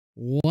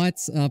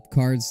What's up,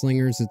 card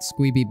slingers? It's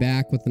Sqweeby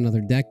back with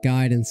another deck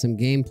guide and some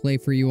gameplay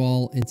for you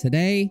all. And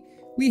today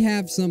we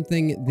have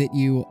something that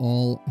you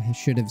all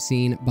should have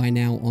seen by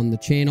now on the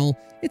channel.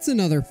 It's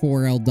another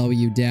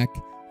 4LW deck.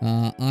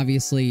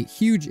 Obviously,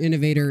 huge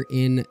innovator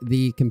in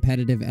the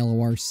competitive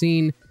LOR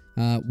scene.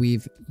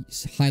 We've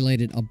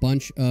highlighted a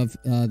bunch of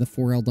the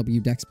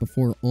 4LW decks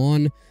before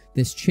on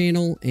this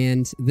channel,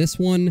 and this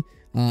one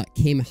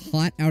came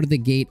hot out of the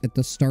gate at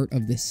the start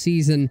of the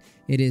season.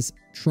 It is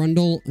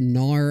Trundle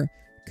Gnar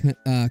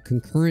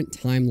Concurrent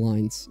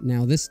Timelines.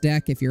 Now, this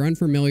deck, if you're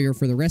unfamiliar,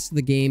 for the rest of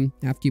the game,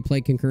 after you play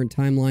Concurrent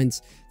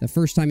Timelines, the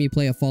first time you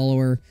play a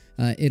follower,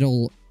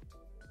 it'll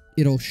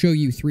show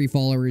you 3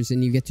 followers,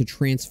 and you get to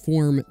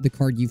transform the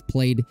card you've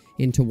played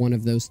into one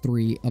of those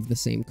 3 of the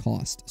same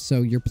cost.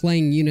 So you're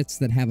playing units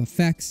that have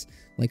effects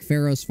like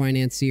Pharaoh's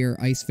Financier,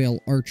 Iceveil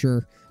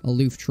Archer,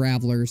 Aloof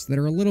Travelers that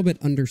are a little bit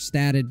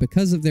understated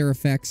because of their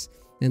effects,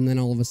 and then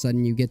all of a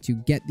sudden you get to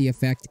get the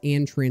effect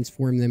and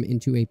transform them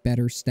into a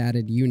better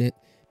statted unit.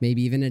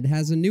 Maybe even it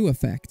has a new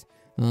effect.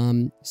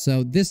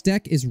 So this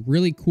deck is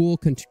really cool.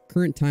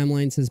 Concurrent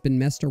Timelines has been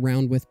messed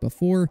around with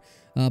before,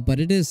 but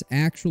it is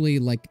actually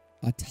like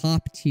a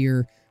top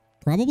tier,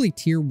 probably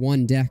tier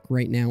 1 deck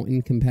right now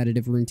in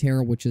competitive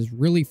Runeterra, which is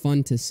really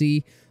fun to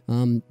see.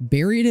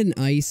 Buried in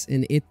Ice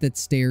and It That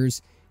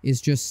Stares is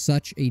just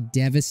such a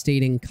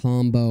devastating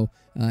combo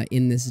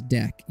in this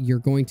deck. You're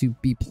going to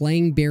be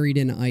playing Buried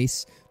in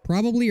Ice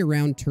probably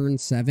around turn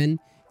 7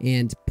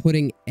 and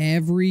putting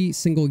every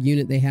single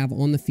unit they have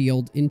on the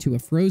field into a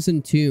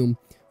Frozen Tomb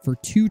for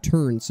 2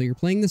 turns. So you're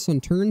playing this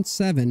on turn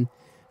 7,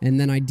 and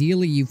then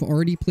ideally you've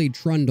already played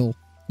Trundle.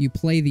 You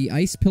play the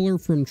Ice Pillar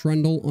from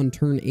Trundle on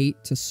turn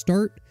 8 to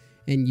start,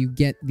 and you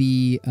get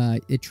the,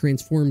 it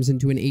transforms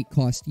into an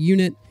 8-cost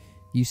unit.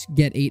 You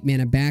get 8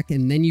 mana back,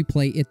 and then you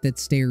play It That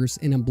Stares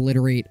and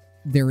obliterate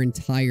their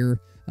entire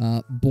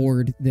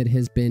board that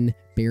has been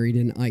buried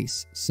in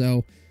ice.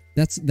 So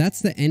that's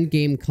the end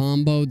game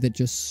combo that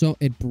just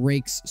it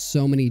breaks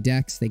so many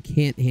decks. They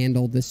can't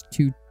handle this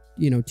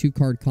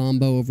 2-card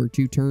combo over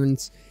 2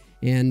 turns.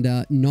 And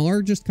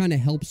Gnar just kind of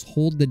helps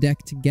hold the deck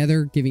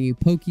together, giving you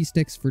pokey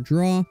sticks for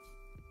draw,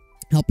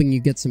 helping you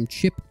get some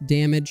chip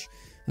damage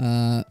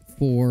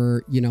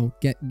for,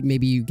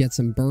 maybe you get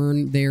some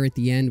burn there at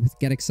the end with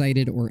Get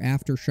Excited or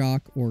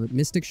Aftershock or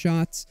Mystic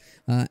Shots.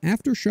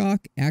 Aftershock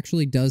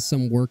actually does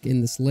some work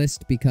in this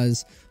list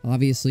because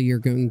obviously you're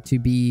going to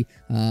be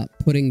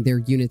putting their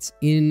units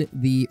in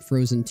the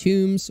Frozen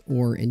Tombs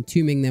or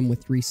entombing them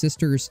with 3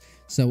 Sisters.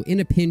 So in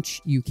a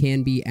pinch, you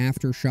can be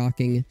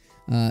Aftershocking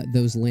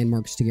those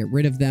landmarks to get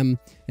rid of them,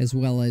 as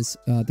well as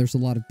there's a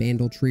lot of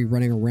Bandle Tree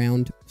running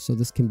around, so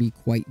this can be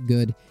quite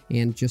good,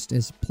 and just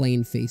as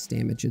plain face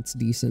damage, it's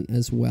decent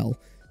as well.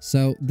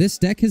 So this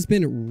deck has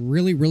been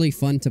really, really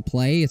fun to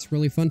play. It's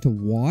really fun to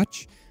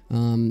watch.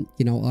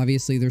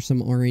 Obviously there's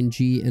some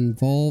RNG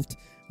involved.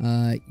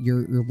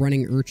 You're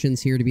running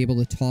Urchins here to be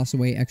able to toss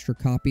away extra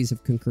copies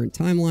of Concurrent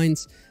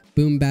Timelines.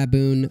 Boom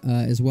Baboon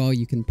as well.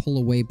 You can pull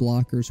away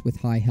blockers with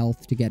high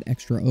health to get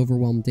extra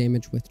overwhelm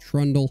damage with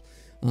Trundle.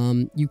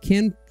 You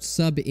can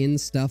sub in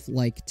stuff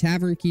like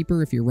Tavern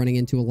Keeper if you're running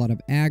into a lot of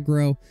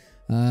aggro.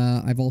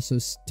 I've also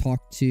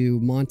talked to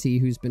Monty,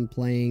 who's been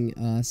playing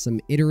some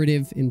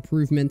iterative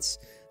improvements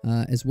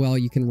as well.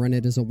 You can run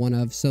it as a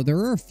one-of. So there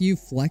are a few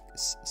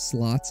flex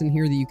slots in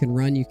here that you can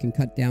run. You can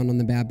cut down on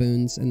the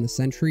Baboons and the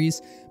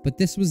Sentries, but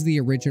this was the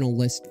original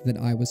list that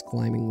I was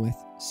climbing with.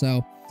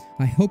 So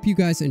I hope you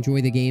guys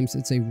enjoy the games.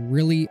 It's a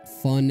really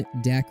fun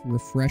deck,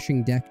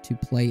 refreshing deck to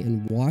play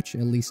and watch.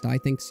 At least I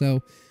think so.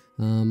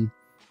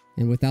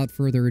 And without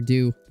further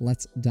ado,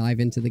 let's dive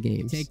into the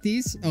games. Take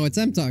these? Oh, it's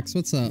M-Tux.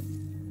 What's up?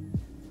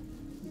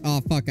 Oh,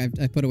 fuck. I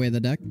put away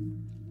the deck.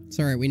 It's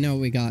alright. We know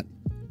what we got.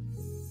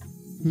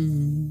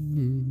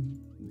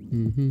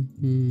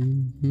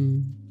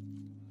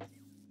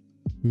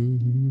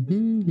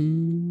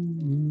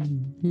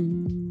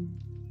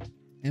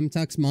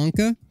 M-Tux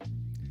Monka?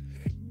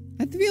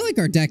 I feel like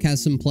our deck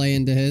has some play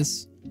into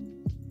his.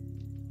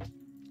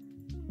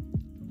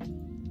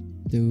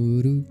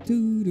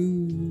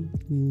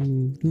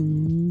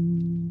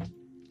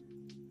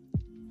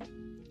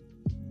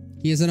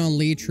 He isn't on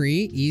Lee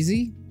Tree?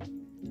 Easy?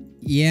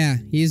 Yeah,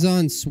 he's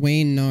on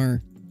Swain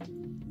Gnar.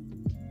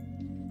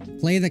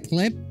 Play the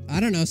clip?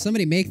 I don't know,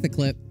 somebody make the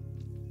clip.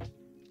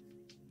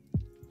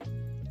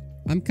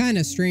 I'm kind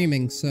of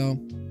streaming, so...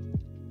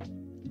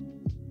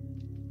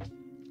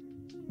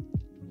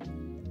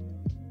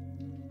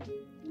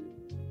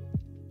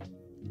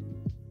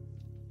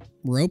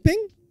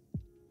 Roping?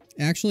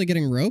 Actually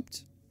getting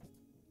roped?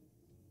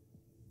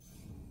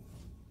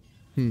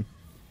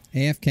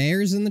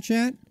 AFKers in the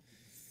chat?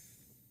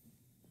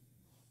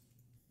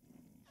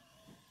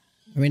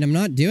 I mean, I'm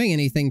not doing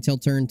anything till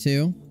turn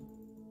 2.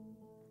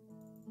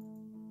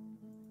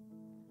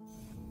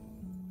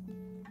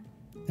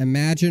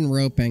 Imagine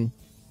roping.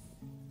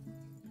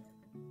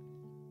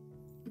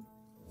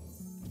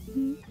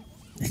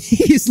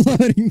 He's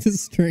loading the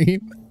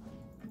stream.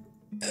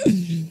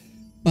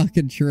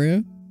 Fucking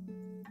true.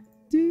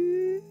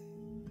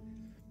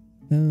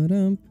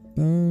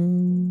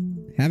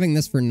 Having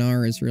this for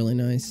Gnar is really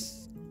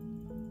nice.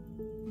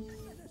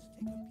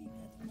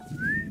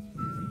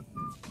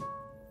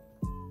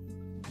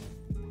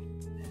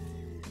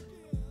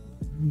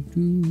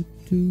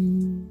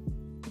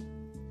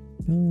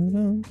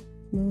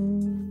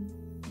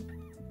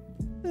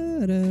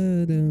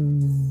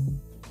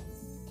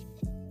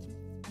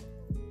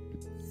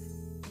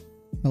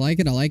 I like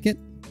it, I like it.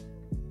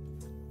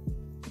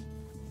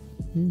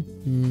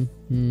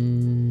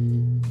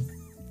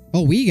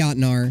 Oh, we got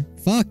Gnar.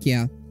 Fuck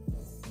yeah.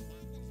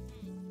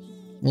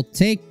 We'll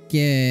take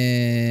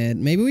it.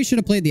 Maybe we should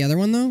have played the other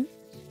one, though.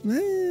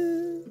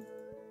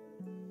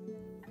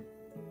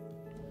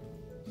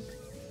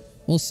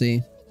 We'll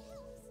see.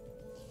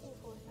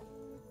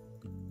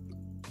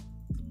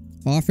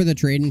 Offer the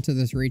trade into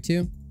the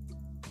 3-2.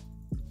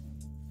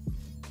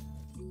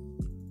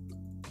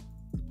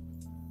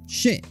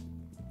 Shit.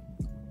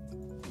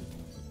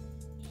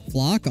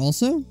 Flock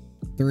also?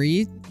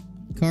 3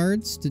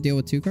 cards to deal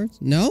with 2 cards?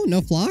 No?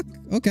 No flock?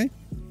 Okay.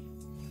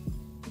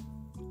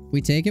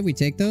 We take it. We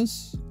take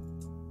those.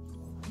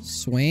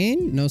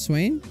 Swain? No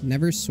Swain?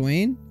 Never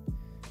Swain?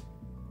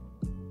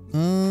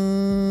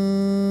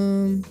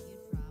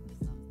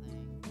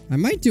 I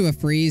might do a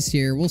freeze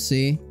here. We'll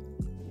see.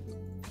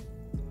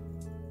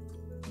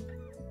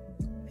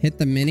 Hit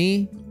the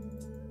mini.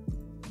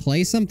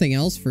 Play something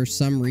else for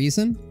some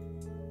reason.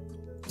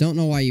 Don't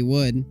know why you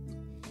would.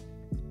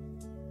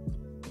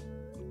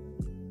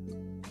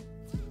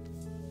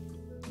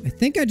 I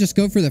think I just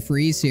go for the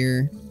freeze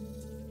here.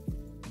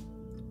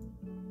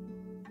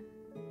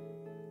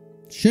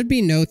 Should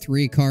be no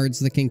 3 cards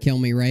that can kill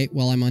me, right?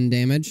 While I'm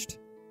undamaged.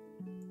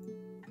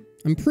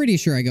 I'm pretty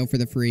sure I go for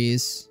the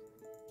freeze.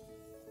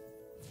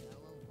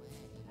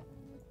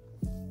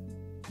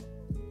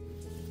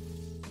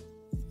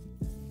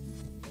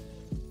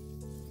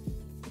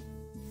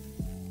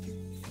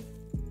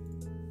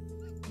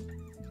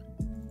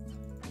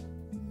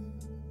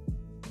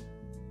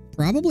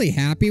 Probably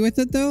happy with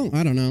it, though?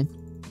 I don't know.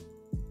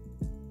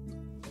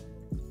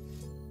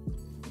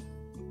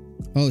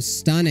 Oh,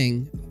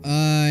 stunning.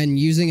 And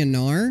using a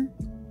Gnar?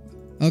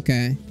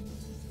 Okay.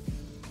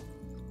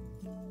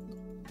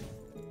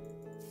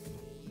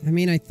 I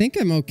mean, I think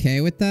I'm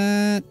okay with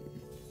that.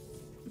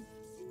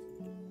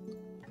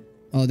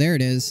 Oh, there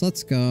it is.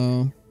 Let's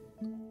go.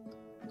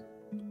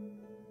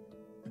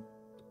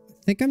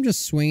 I think I'm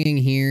just swinging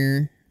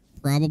here.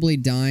 Probably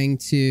dying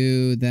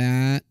to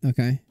that.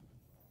 Okay.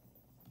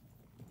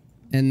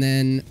 And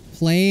then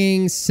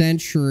playing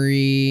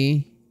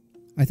Sentry.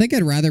 I think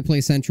I'd rather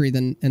play Sentry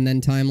than and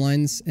then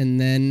Timelines and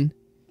then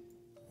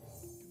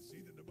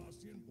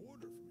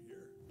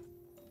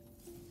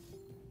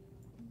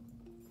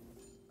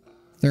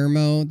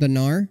Thermo the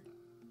Gnar.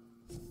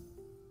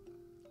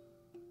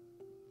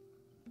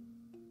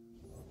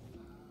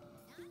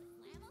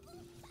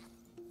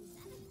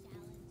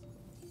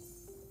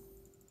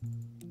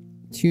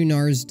 Two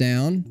Gnars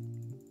down.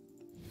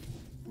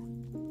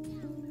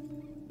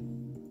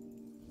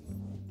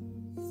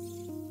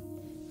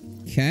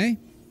 Okay.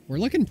 We're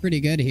looking pretty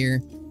good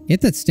here.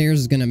 Hit that stairs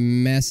is gonna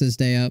mess his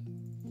day up.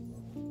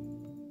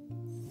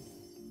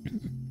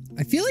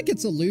 I feel like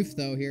it's aloof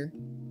though here.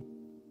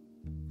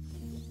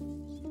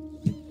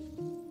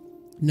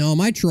 No, am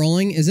I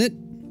trolling? Is it?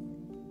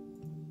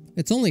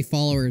 It's only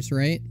followers,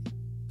 right?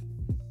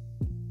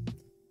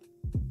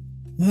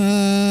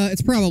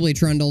 It's probably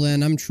Trundle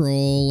then. I'm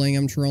trolling.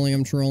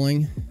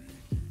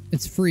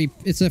 It's free.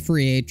 It's a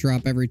free 8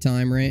 drop every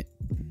time, right?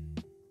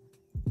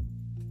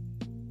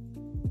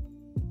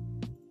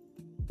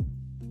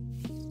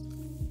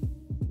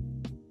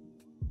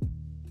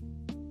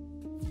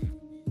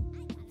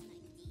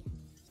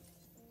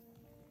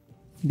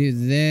 Do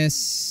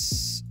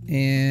this,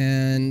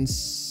 and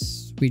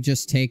we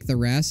just take the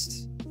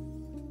rest.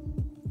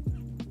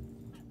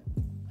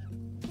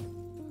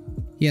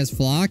 He has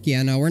Flock?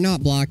 Yeah, no, we're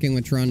not blocking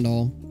with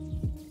Trundle.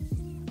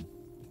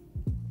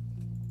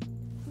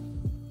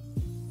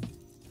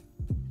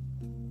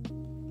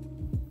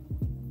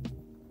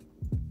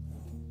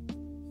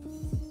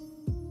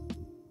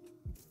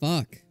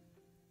 Fuck.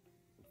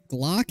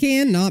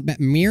 Glockhand, not bad.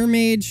 Mirror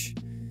Mage.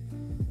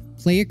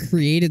 Play a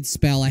created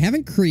spell. I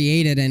haven't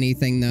created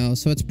anything, though,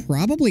 so it's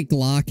probably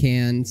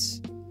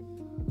Glockhand.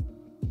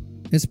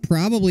 It's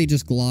probably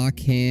just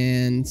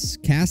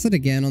Glockhand. Cast it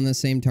again on the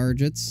same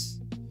targets.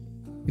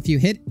 If you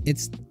hit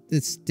its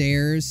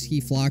stairs,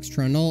 he flocks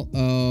Trundle.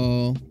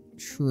 Oh,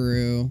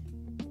 true.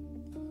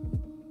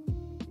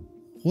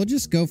 We'll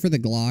just go for the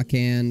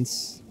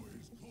Glockhand.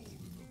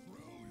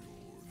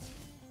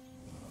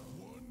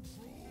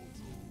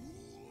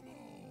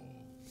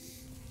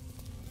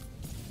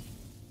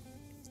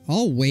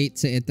 I'll wait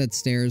to hit that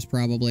stairs,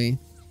 probably.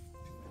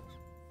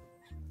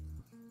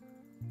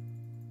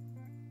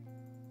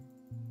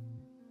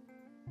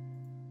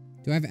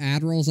 Do I have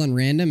ad rolls on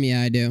random?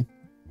 Yeah, I do.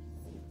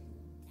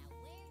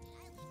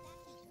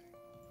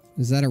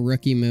 Is that a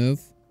rookie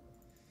move?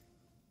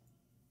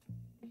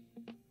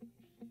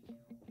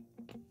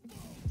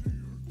 I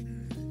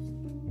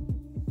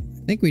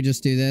think we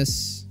just do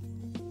this.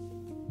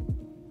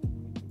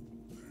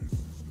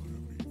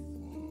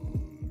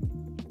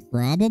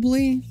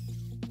 Probably.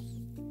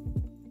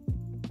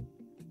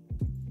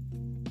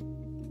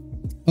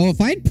 Oh,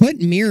 if I'd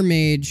put Mirror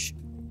Mage,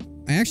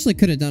 I actually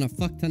could have done a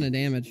fuck ton of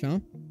damage, huh?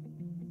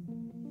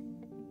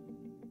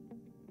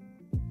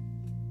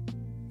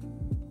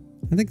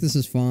 I think this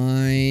is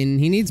fine.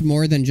 He needs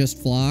more than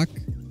just Flock.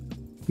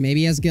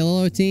 Maybe he has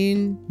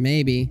Guillotine?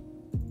 Maybe.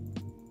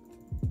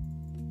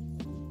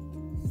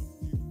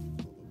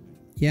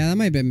 Yeah, that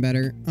might have been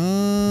better.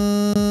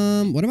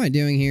 What am I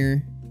doing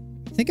here?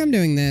 I think I'm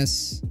doing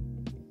this.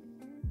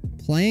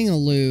 Playing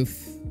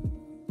aloof.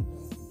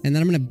 And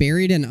then I'm going to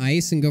bury it in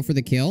ice and go for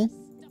the kill.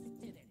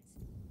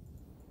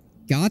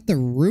 Got the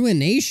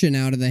Ruination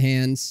out of the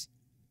hands.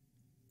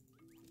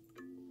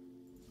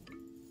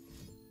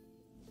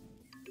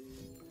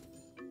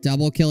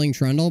 Double killing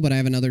Trundle, but I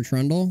have another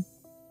Trundle.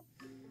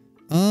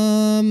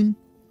 I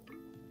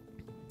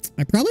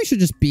probably should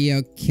just be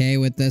okay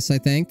with this, I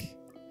think.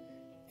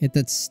 Hit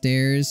that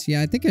stairs.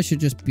 Yeah, I think I should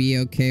just be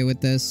okay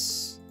with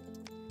this.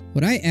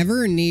 Would I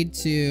ever need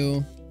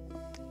to...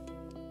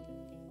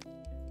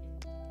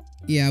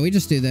 Yeah, we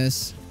just do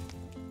this.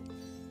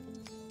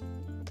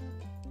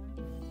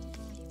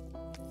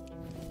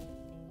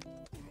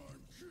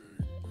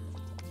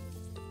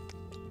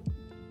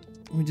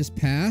 We just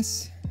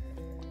pass.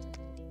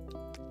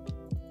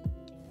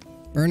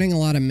 Burning a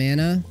lot of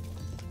mana.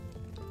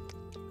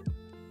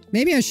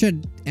 Maybe I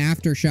should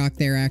Aftershock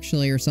there,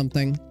 actually, or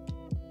something.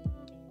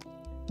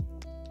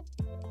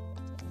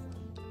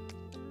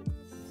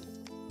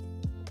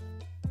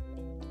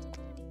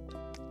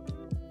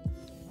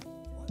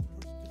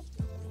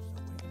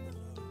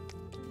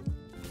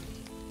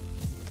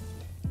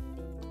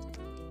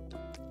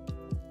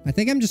 I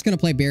think I'm just going to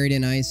play Buried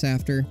in Ice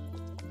after.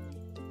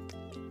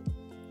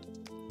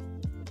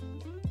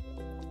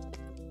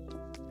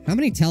 How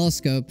many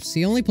telescopes?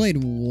 He only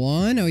played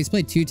one? Oh, he's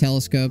played 2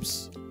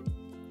 telescopes.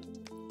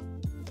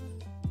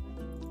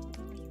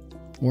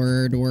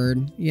 Word,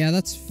 word. Yeah,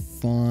 that's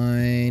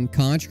fine.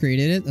 Conch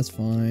created it. That's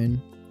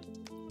fine.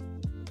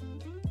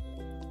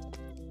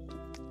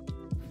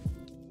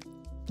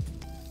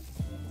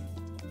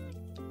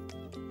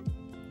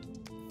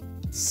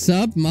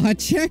 Sub mod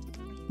check?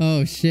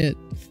 Oh, shit.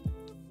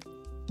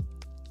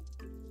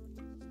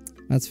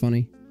 That's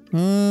funny.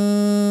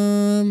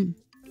 I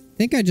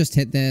think I just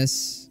hit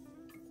this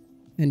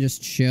and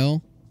just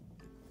chill.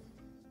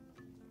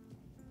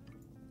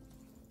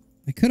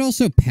 I could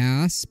also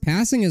pass.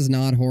 Passing is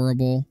not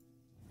horrible.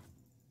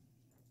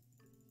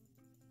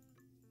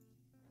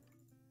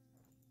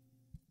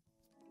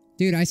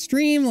 Dude, I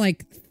stream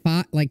like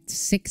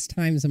 6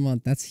 times a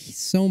month. That's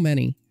so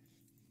many.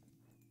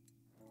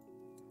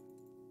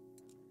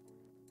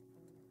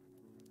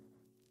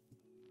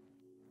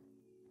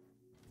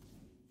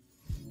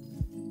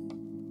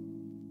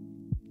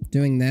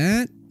 Doing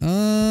that.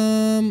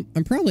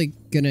 I'm probably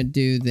gonna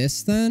do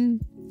this then.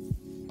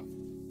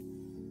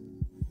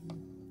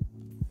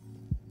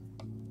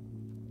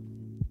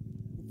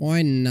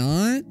 Why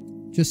not?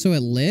 Just so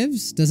it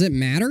lives? Does it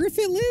matter if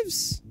it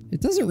lives? It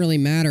doesn't really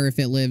matter if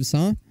it lives,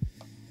 huh?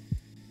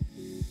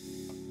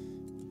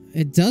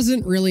 It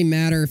doesn't really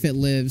matter if it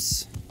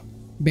lives.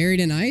 Buried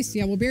in Ice?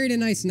 Yeah, we'll Buried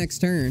in Ice next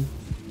turn.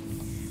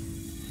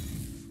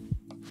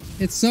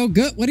 It's so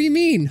good. What do you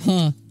mean,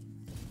 huh?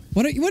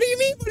 What do you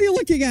mean? What are you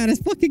looking at?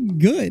 It's fucking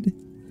good.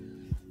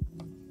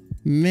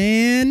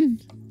 Man,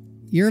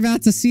 you're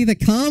about to see the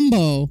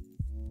combo.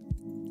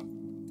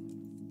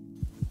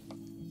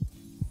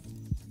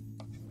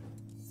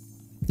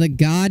 The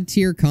God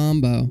tier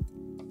combo.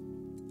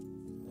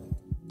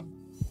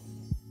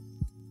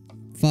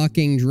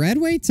 Fucking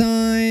Dreadway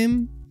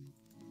time.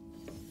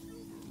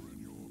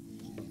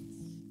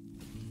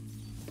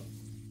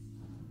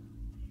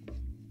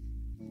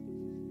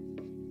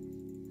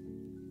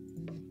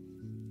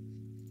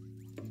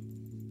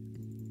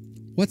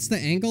 What's the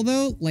angle,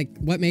 though? Like,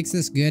 what makes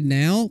this good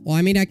now? Well,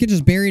 I mean, I could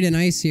just Buried in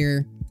Ice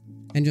here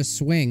and just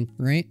swing,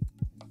 right?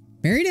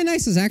 Buried in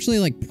Ice is actually,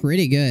 like,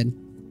 pretty good.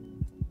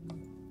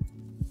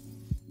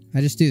 I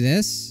just do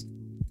this.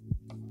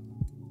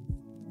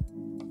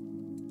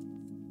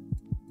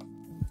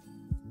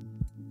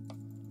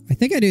 I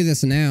think I do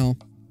this now.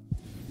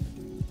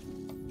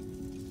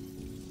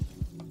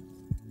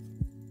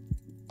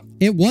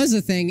 It was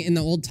a thing in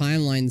the old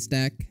Timelines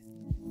deck.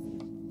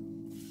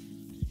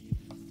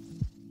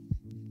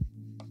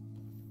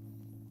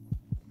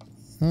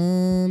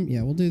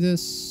 Yeah, we'll do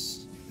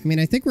this. I mean,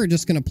 I think we're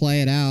just gonna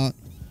play it out.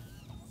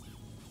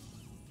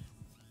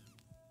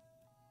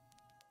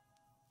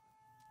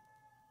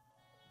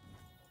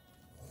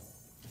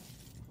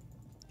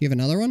 You have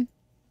another one?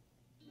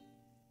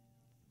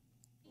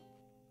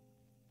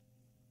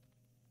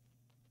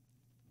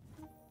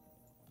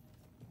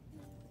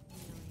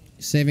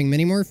 Saving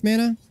Minimorph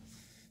mana?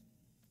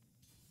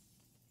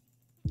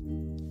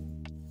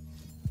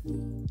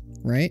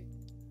 Right?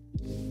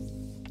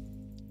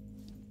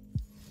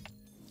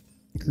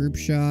 Group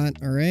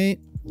shot. Alright.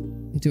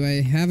 Do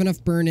I have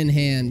enough burn in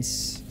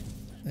hands?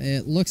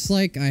 It looks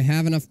like I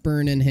have enough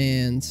burn in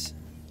hands.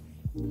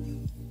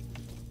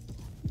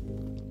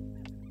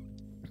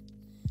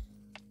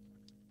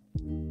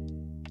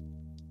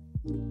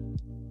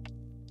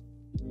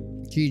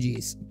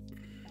 GG's.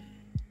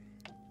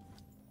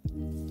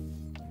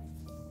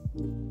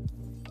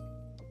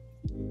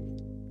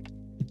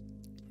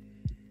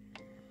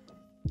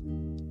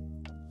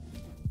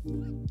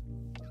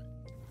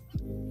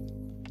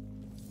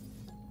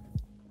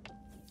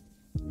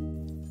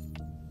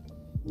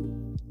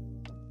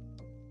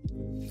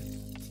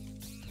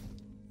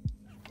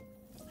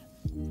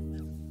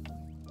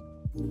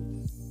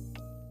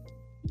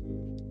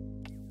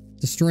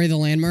 Destroy the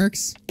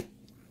landmarks.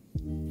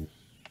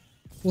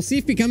 We'll see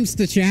if he comes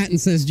to chat and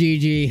says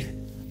GG.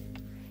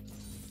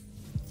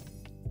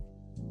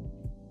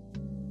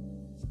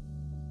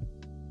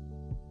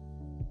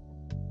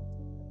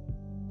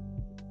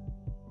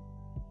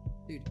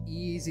 Dude,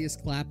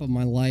 easiest clap of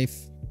my life.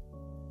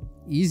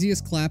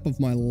 Easiest clap of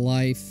my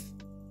life.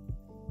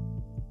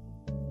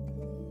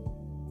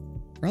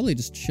 Probably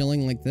just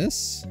chilling like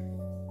this.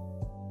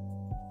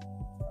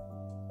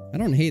 I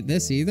don't hate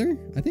this either.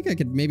 I think I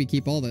could maybe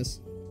keep all this.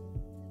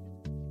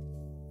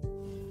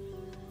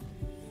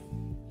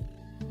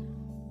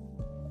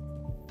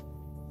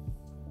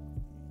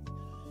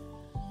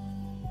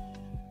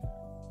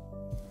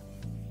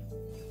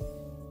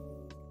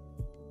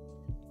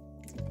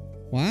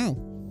 Wow.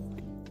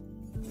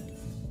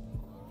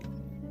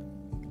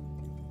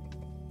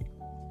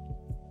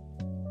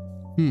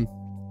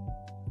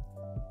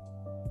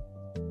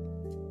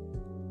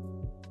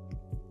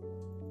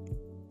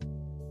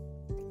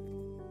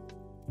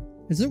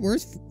 Is it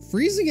worth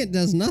freezing? It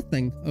does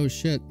nothing. Oh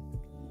shit.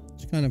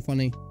 It's kind of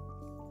funny.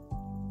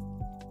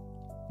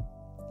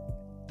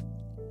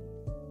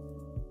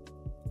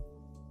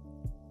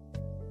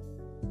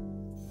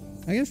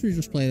 I guess we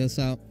just play this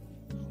out.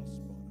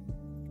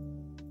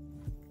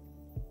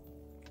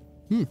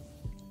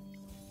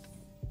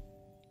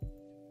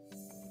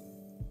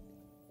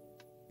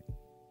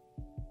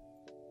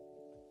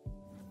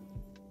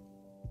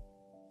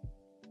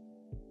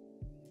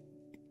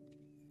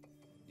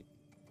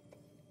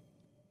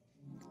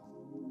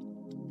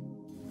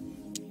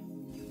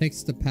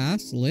 Takes the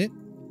pass, lit.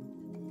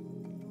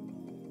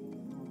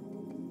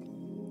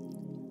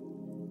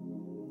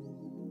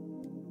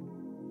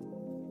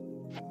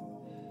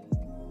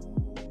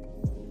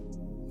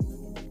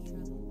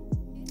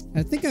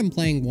 I think I'm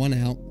playing one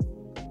out.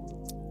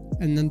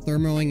 And then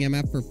thermoing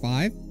MF for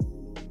 5.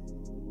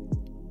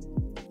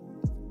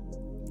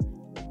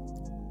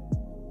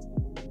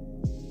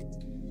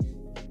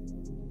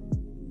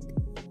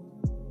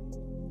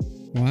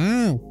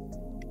 Wow.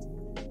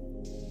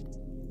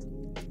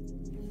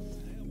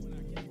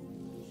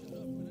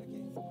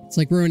 It's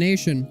like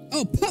Ruination.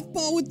 Oh,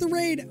 Puffball with the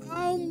raid.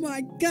 Oh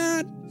my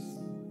god.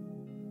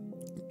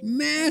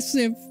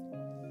 Massive.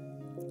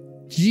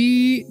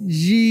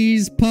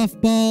 GG's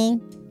Puffball.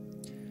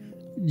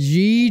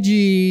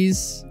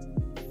 GG's.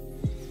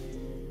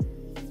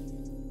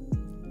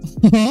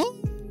 Oh.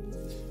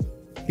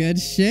 Good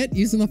shit.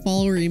 Using the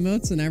follower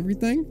emotes and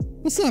everything.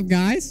 What's up,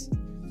 guys?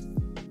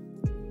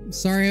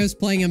 Sorry I was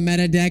playing a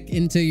meta deck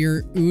into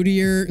your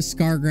Udyr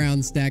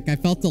Scargrounds deck. I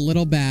felt a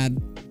little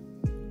bad.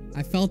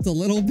 I felt a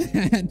little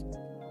bad.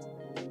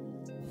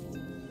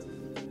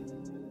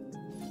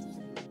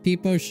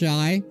 Peepo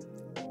Shy.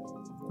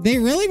 They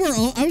really were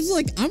all... I was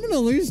like, I'm gonna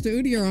lose to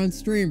Udyr on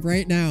stream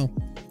right now.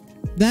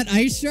 That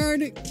Ice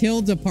Shard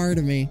killed a part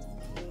of me.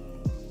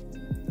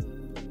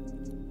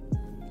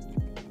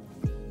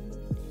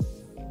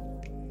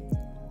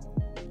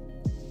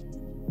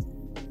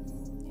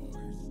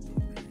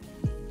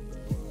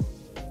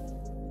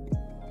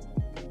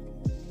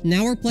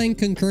 Now we're playing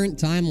concurrent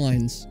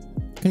timelines.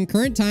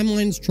 Concurrent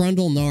timelines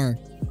Trundle Gnar.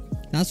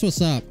 That's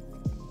what's up.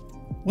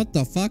 What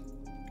the fuck?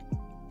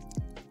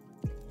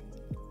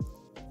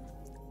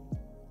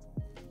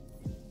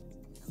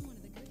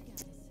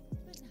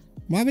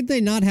 Why would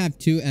they not have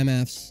 2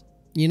 MFs?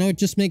 You know, it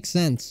just makes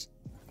sense.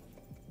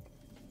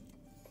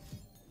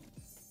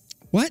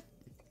 What?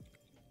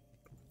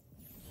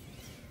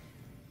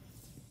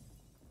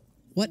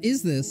 What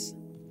is this?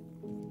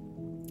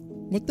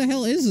 What the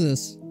hell is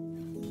this?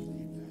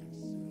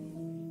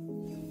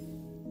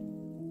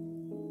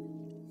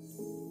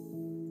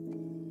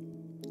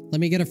 Let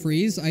me get a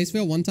freeze.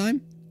 Iceveil one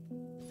time.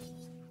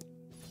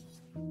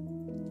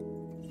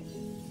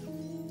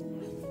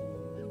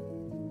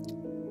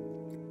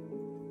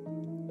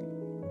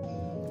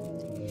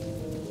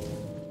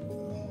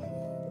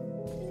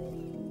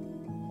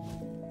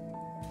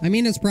 I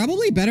mean, it's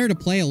probably better to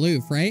play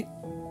aloof, right?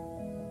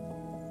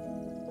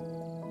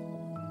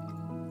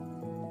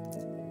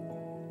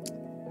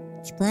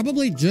 It's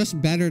probably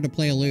just better to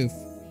play aloof.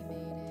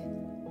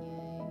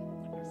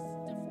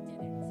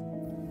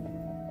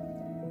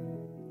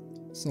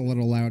 It's a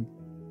little loud.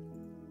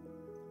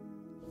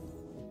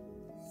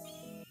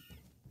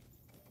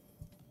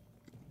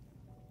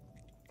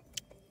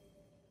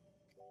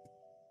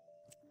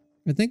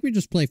 I think we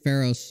just play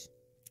Pharaohs.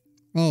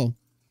 Oh.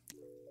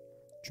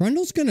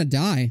 Trundle's gonna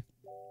die.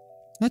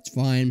 That's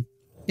fine.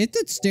 It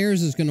That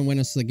Stairs is gonna win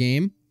us the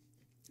game.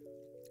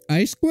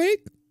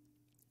 Icequake?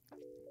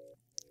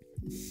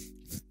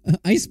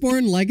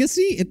 Iceborne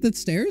Legacy? It That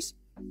Stairs?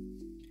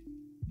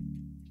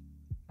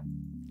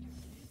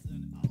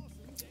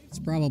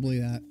 probably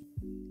that.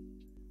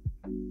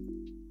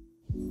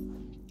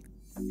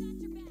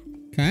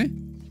 Okay.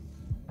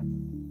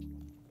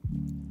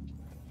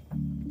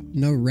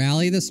 No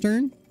rally this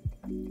turn?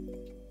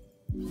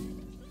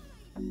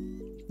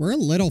 We're a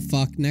little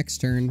fucked next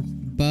turn,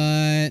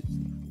 but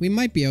we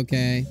might be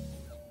okay.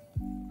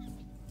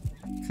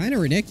 Kind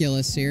of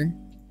ridiculous here.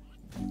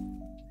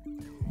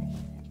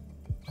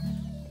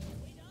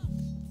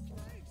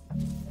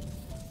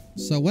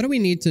 So what do we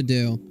need to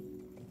do?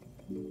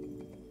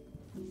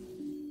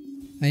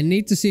 I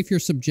need to see if your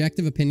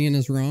subjective opinion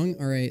is wrong.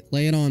 All right,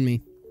 lay it on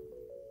me.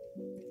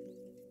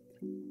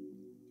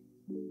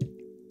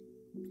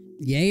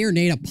 Yay or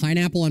nay to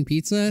pineapple on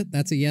pizza?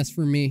 That's a yes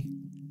from me.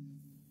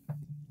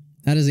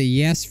 That is a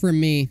yes from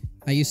me.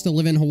 I used to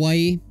live in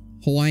Hawaii.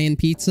 Hawaiian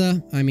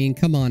pizza. I mean,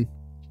 come on.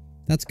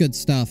 That's good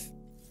stuff.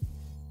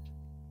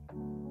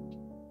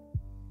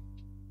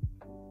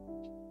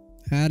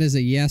 That is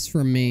a yes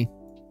from me.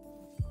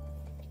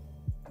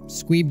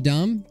 Sqweeb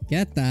dumb?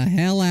 Get the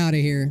hell out of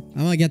here.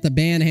 I'm gonna get the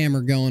ban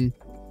hammer going.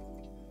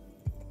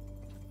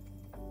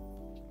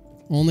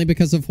 Only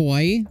because of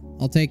Hawaii?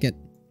 I'll take it.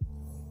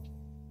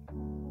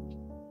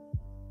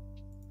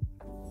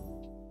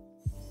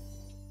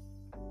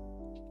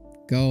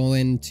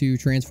 Going to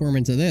transform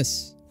into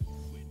this.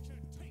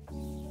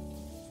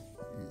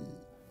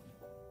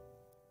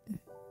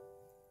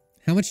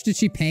 How much did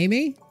she pay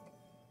me?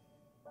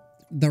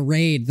 The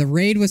raid. The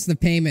raid was the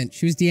payment.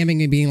 She was DMing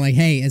me being like,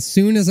 hey, as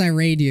soon as I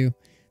raid you,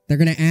 they're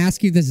going to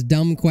ask you this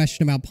dumb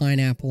question about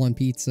pineapple on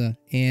pizza.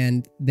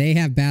 And they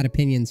have bad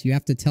opinions. You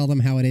have to tell them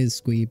how it is,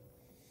 Sqweeb.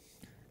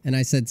 And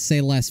I said, say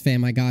less,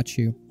 fam. I got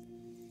you.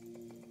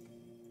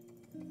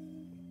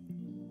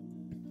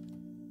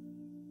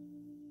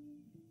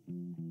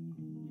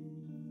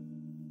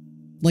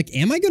 Like,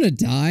 am I going to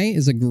die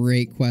is a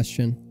great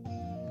question.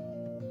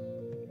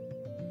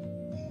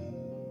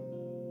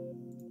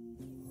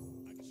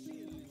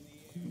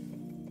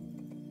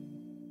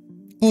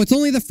 Oh, it's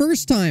only the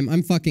first time.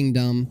 I'm fucking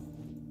dumb.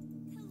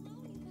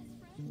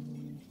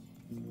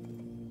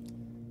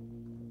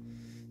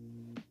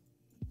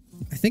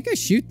 I think I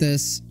shoot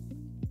this.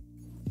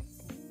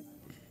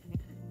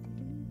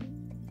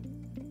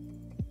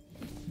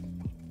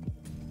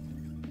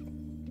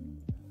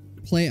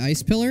 Play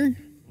Ice Pillar.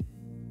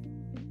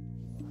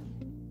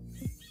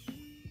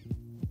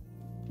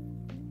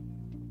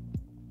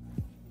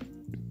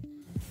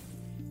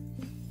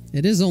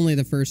 It is only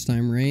the first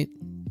time, right?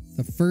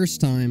 The first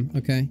time.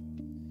 Okay.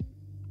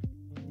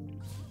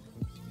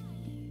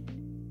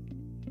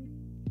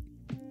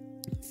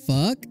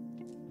 Fuck.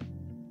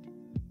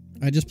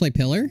 I just play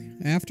Pillar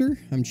after?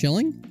 I'm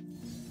chilling?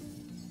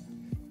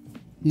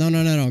 No,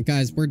 no, no, no.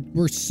 Guys,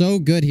 we're so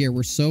good here.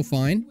 We're so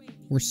fine.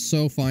 We're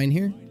so fine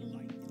here.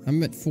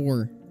 I'm at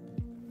 4.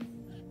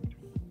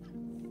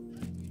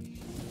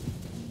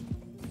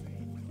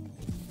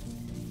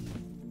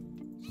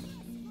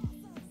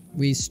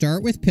 We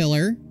start with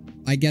Pillar.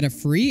 I get a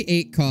free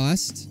 8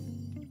 cost.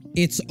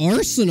 It's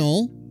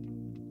Arsenal.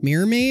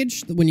 Mirror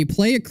Mage. When you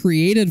play a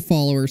created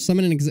follower,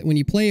 summon an when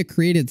you play a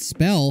created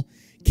spell,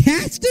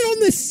 cast it on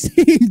the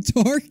same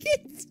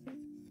target?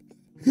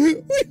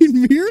 Wait,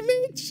 Mirror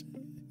Mage?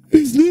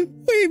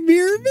 Wait,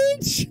 Mirror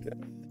Mage?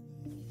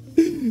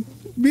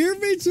 Mirror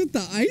Mage with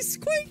the Ice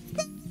Quake?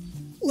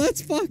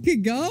 Let's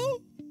fucking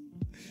go.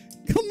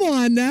 Come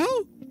on now.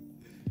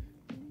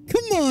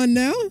 Come on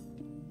now.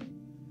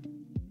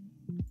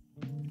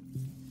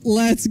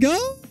 Let's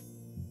go.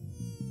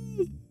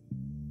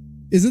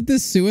 Isn't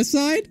this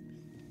suicide?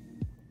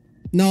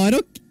 No, I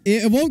don't.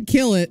 It won't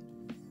kill it.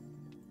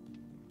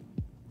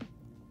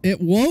 It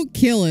won't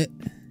kill it.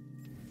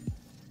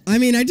 I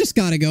mean, I just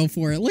gotta go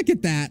for it. Look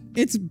at that.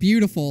 It's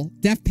beautiful.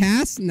 Death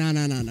Pass? No,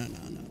 no, no, no,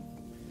 no, no.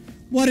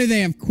 What do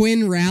they have?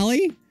 Quinn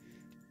Rally?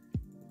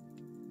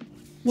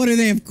 What do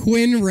they have?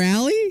 Quinn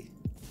Rally?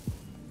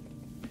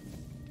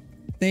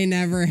 They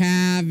never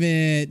have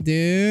it,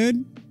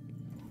 dude.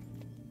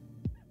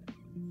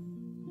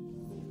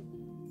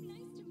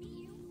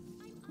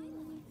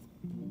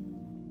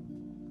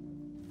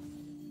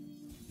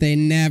 They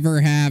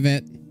never have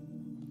it.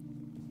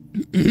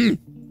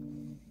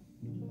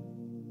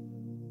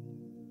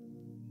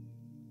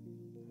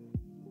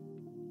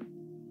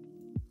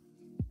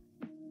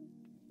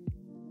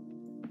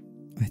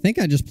 I think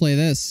I just play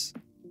this.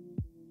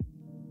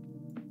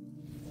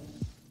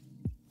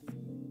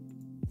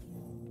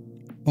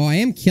 Oh, I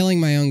am killing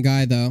my own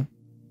guy, though.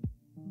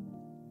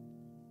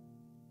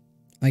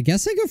 I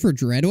guess I go for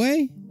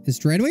Dreadway? Is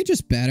Dreadway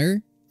just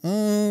better?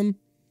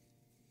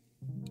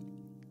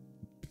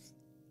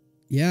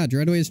 Yeah,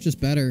 Dreadway is just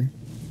better.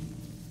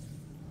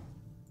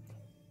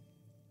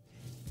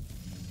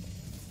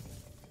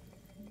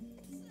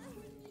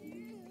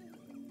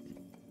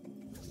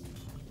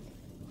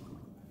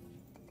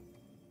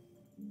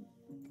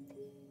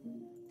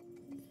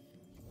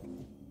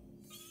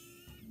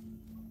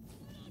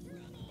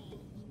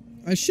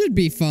 I should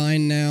be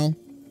fine now.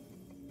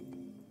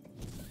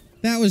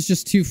 That was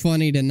just too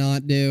funny to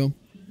not do.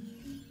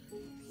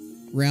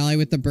 Rally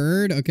with the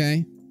bird?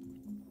 Okay.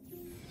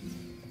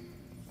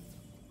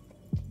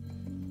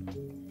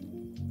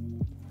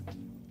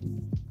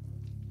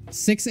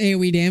 6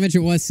 AoE damage. It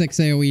was 6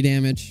 AoE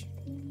damage.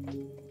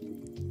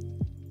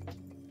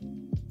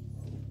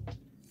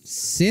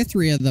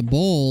 Cythria the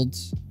Bold.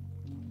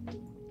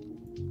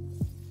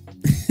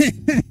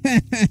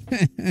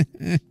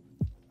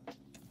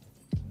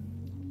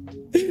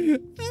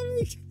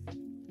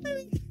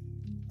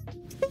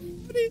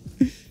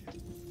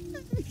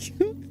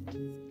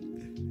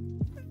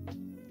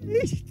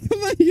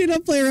 Come on, you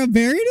don't play around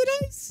Barry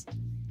tonight?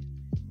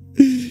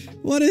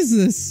 What is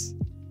this?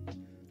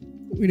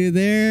 We do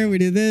there, we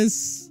do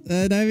this,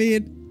 and I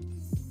mean,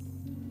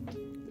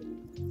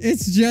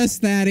 it's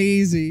just that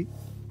easy.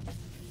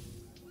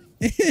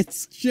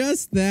 It's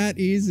just that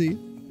easy.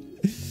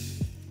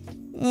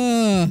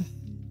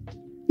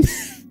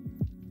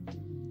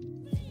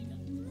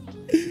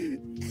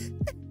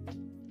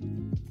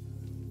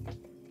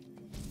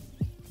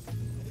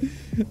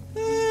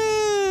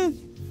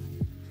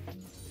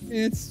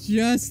 It's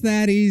just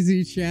that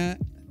easy, chat.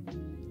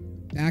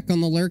 Back on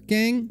the Lurk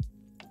gang.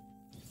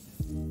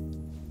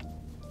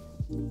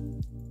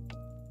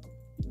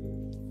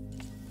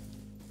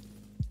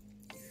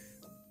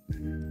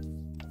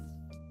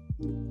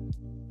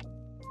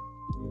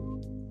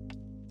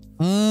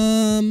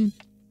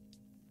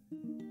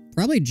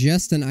 Probably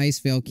just an Ice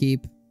Veil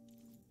keep.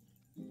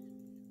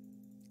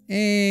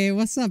 Hey,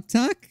 what's up,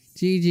 Tuck?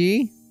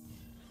 GG.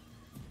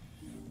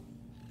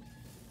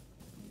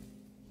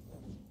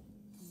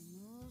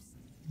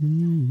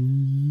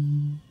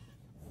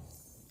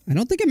 I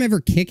don't think I'm ever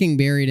kicking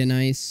Buried in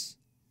Ice.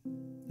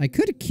 I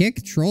could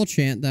kick Troll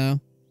Chant, though.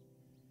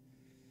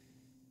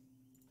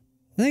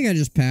 I think I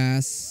just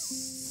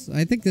pass.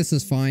 I think this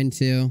is fine,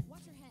 too.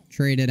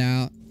 Trade it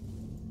out.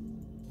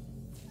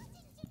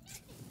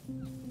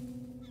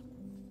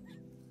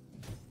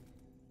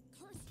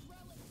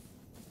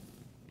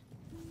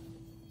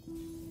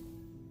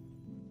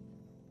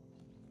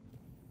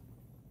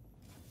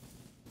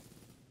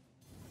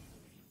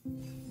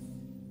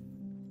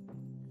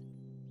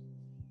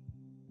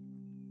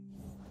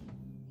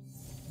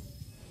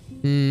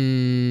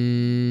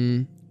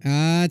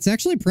 It's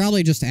actually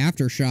probably just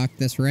Aftershock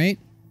this, right?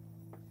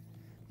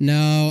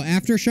 No,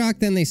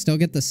 Aftershock, then they still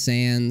get the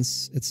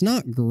Sands. It's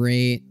not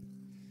great.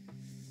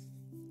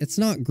 It's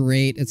not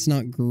great. It's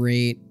not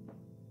great.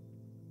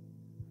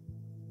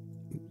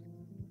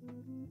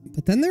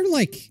 But then they're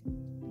like...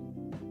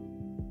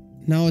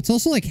 No, it's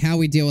also like how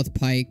we deal with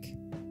Pike.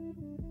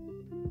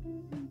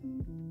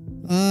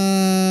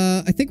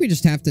 I think we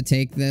just have to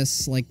take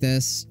this like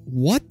this.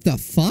 What the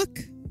fuck?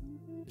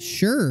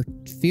 Sure.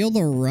 Feel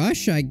the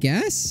rush, I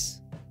guess?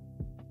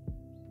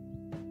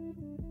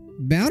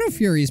 Battle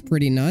Fury's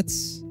pretty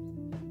nuts.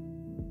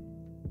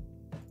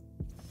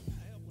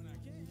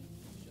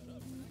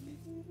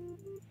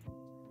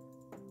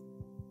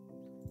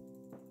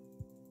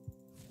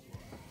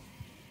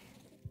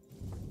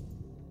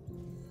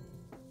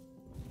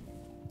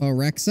 Oh,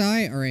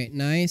 Rek'Sai? Alright,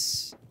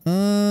 nice.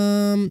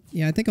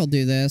 Yeah, I think I'll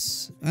do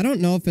this. I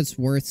don't know if it's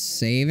worth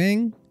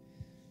saving.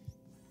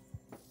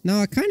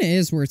 No, it kind of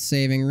is worth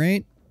saving,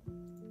 right?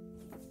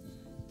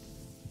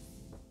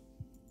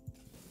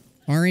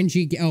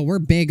 RNG... Oh, we're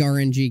big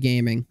RNG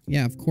gaming.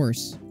 Yeah, of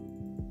course.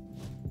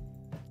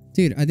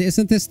 Dude,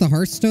 isn't this the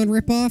Hearthstone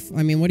ripoff?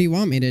 I mean, what do you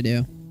want me to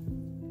do?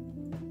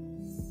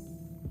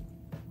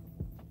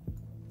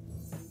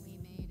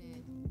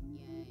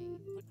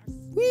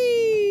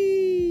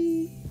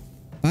 Whee!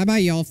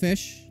 Bye-bye,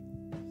 Yellfish.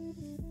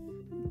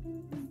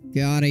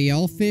 Got a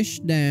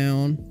Yellfish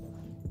down.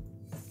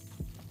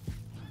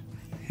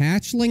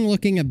 Hatchling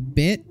looking a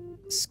bit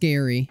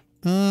scary.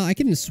 I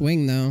can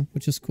swing, though,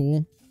 which is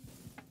cool.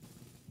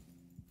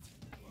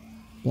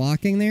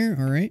 Blocking there?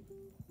 Alright.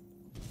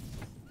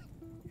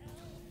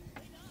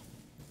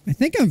 I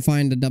think I'm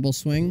fine to double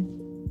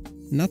swing.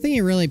 Nothing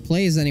he really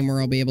plays anymore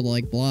I'll be able to,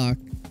 like, block.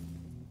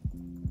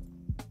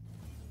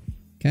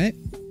 Okay.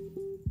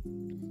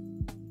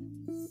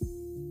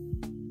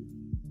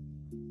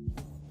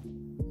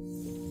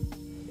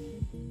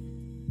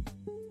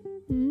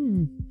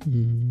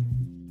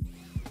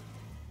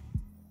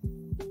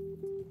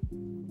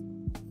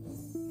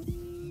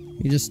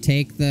 You just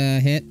take the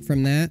hit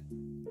from that.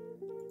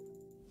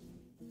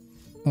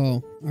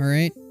 Oh,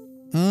 alright.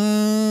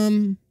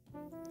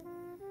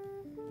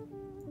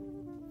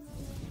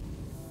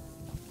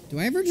 Do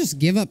I ever just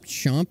give up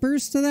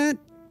Chompers to that?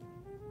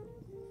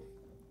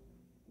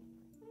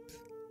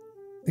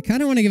 I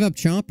kind of want to give up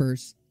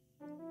Chompers.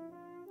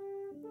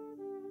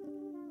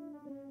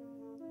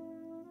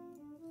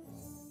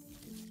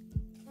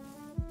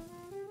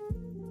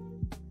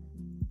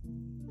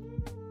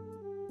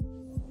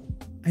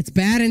 It's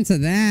bad into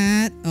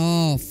that.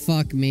 Oh,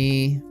 fuck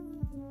me.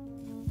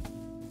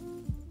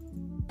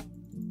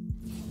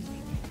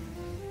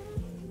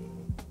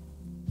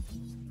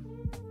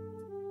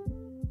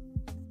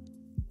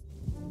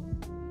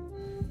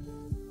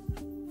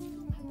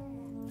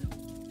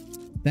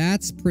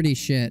 That's pretty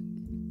shit.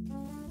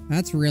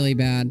 That's really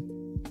bad.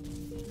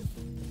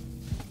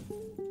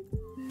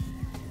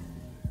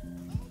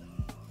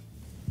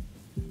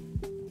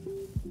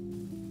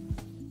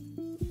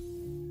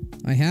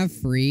 I have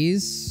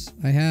freeze.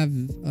 I have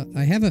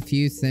a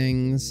few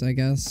things, I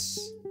guess.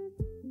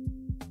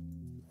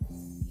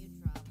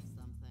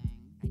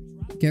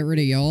 Get rid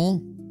of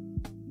y'all.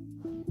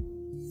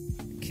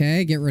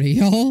 Okay, get rid of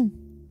y'all.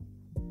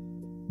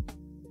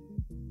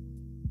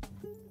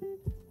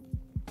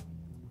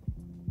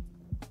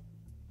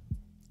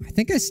 I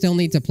think I still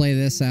need to play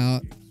this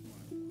out.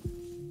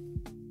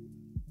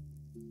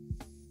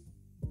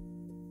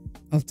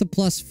 Up to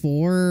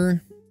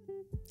 +4.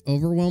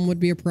 Overwhelm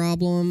would be a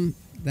problem.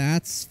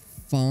 That's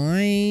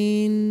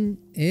fine-ish.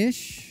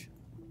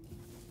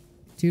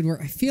 Dude,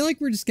 I feel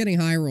like we're just getting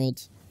high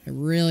rolled. I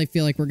really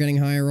feel like we're getting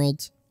high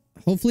rolled.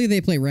 Hopefully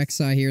they play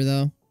Rek'Sai here,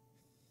 though.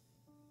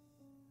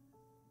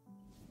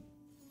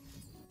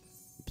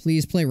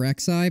 Please play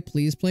Rek'Sai.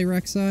 Please play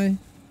Rek'Sai.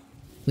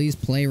 Please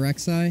play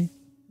Rek'Sai.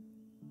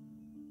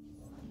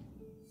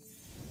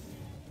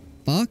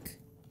 Fuck.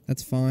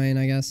 That's fine,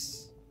 I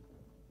guess.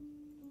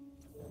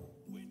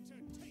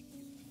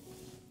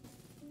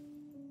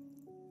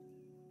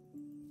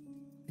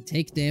 I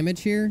take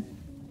damage here.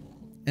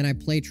 And I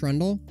play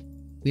Trundle.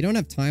 We don't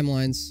have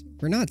timelines.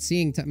 We're not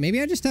seeing... Maybe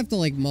I just have to,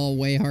 like, mull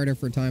way harder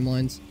for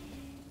timelines.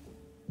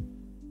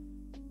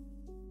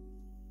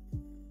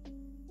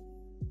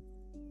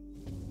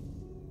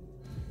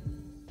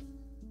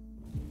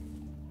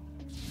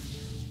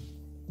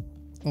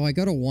 Oh, I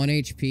go to 1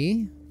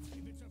 HP?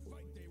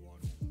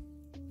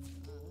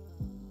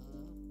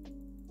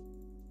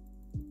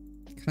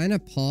 Kind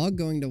of pog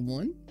going to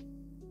 1?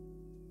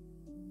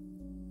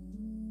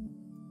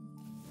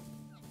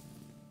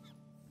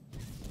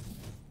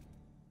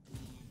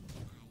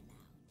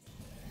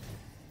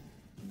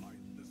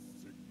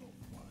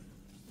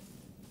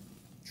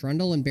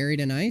 Trundle and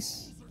Buried in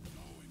Ice?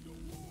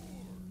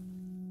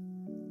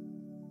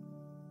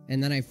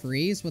 And then I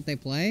freeze what they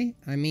play?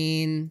 I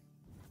mean...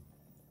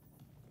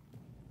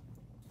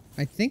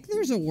 I think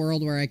there's a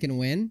world where I can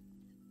win.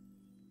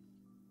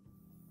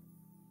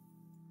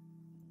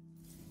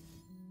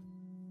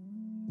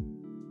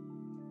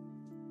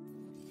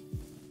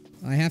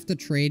 I have to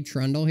trade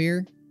Trundle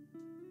here.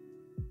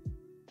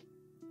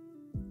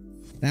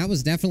 That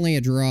was definitely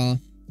a draw.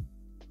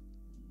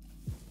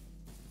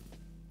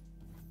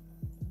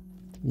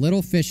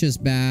 Little Fish is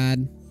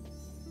bad.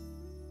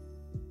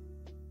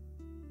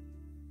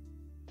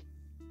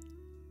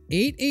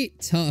 8-8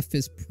 tough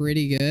is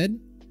pretty good.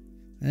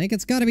 I think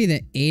it's got to be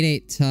the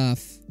 8-8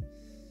 tough.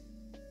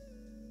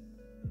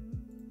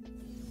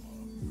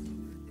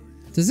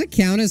 Does it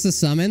count as a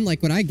summon?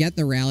 Like, would I get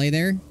the rally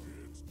there?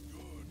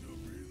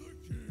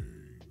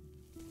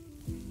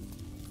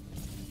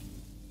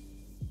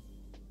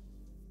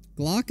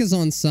 Glock is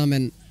on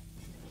summon.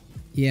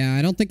 Yeah,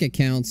 I don't think it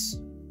counts.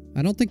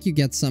 I don't think you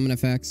get summon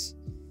effects.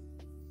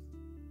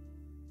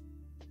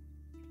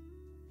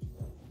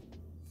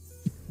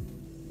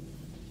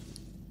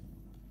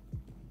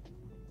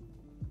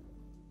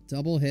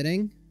 Double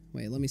hitting?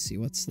 Wait, let me see.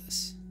 What's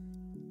this?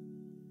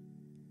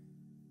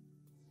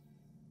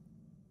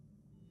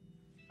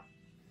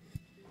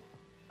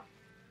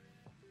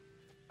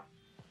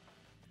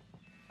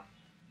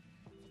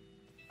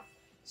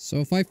 So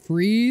if I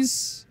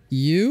freeze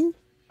you,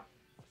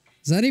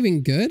 is that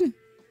even good?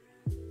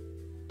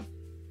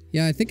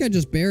 Yeah, I think I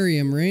just bury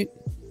him, right?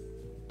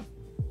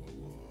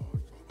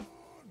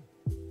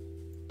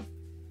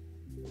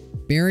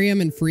 Bury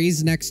him and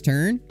freeze next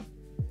turn?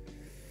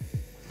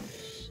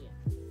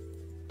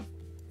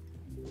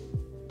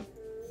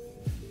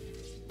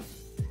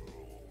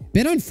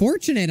 Bit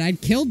unfortunate.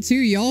 I'd killed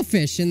 2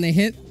 Yawlfish and they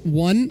hit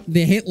one.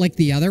 They hit like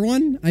the other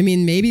one. I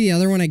mean, maybe the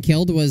other one I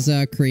killed was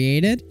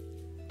created.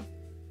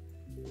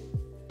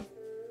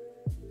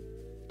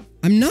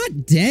 I'm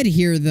not dead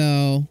here,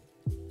 though.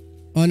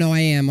 Oh, no, I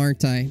am,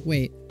 aren't I?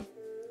 Wait.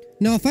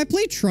 No, if I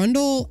play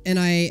Trundle and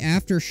I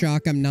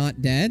Aftershock, I'm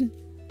not dead.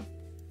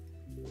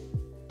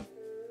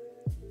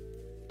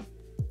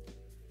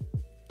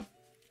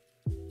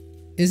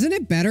 Isn't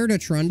it better to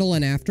Trundle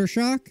and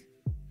Aftershock?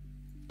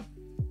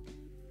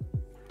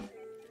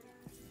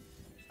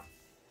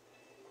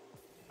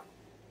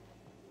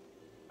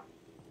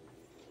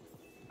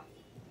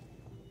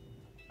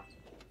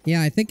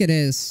 Yeah, I think it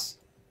is.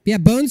 Yeah,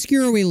 Bone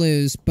Skewer we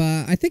lose,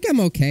 but I think I'm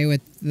okay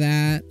with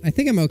that. I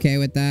think I'm okay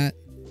with that.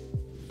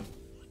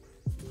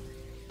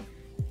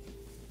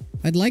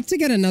 I'd like to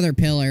get another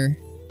pillar.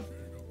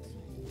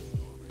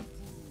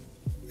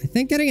 I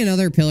think getting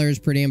another pillar is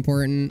pretty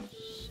important.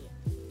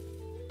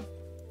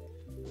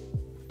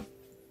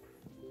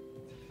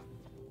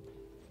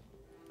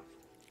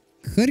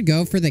 Could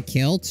go for the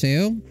kill,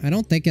 too. I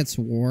don't think it's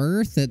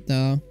worth it,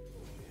 though.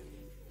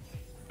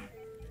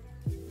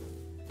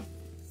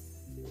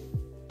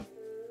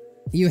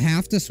 You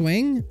have to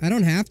swing? I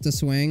don't have to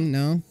swing,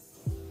 no.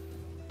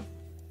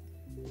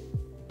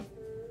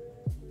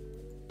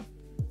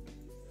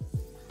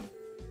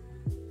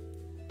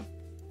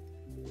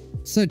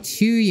 So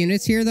 2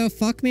 units here, though?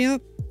 Fuck me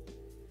up.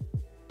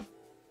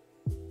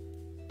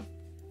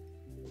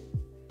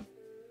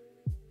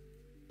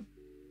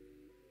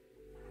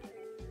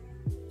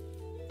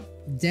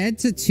 Dead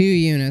to 2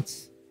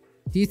 units.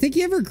 Do you think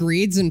he ever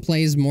greeds and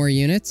plays more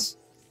units?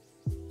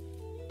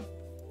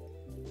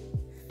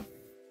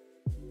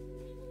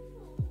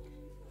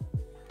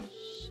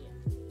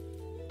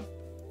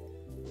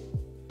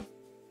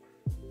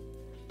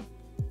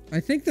 I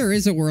think there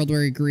is a world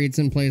where he greeds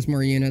and plays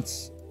more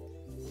units.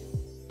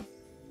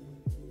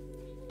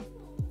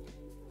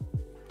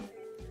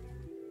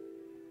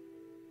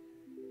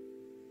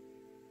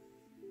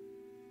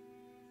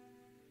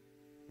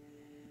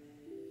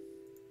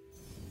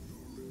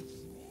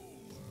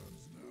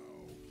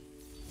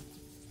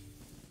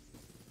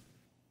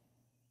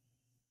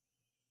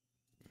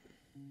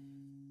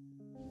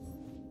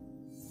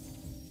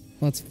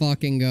 Let's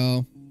fucking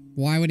go.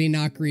 Why would he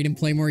not greed and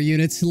play more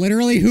units?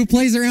 Literally, who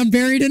plays around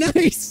Buried in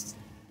Ice?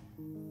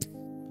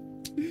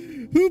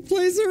 Who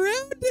plays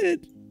around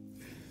it?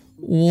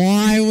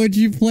 Why would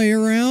you play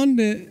around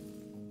it?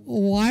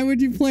 Why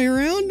would you play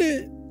around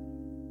it?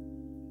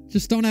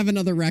 Just don't have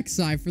another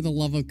Rek'Sai for the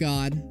love of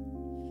God.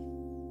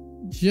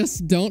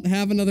 Just don't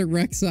have another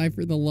Rek'Sai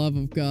for the love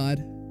of God.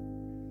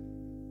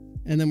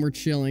 And then we're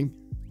chilling.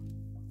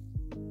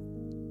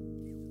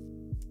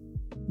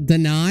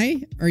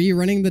 Deny? Are you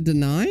running the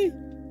deny?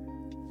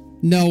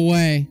 No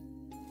way.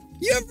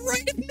 You have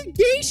Rite of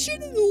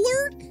Negation in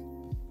Lurk?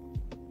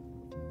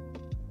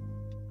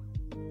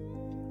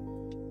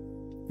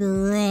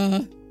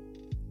 Bruh.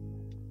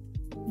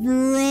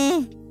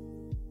 Bruh.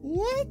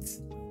 What?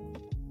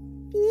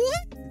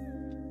 What?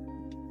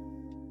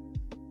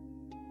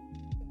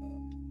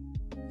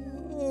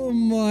 Oh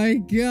my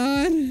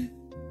god.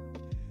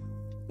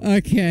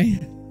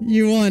 Okay.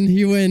 You won.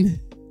 You win.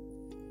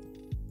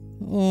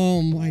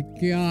 Oh my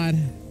god.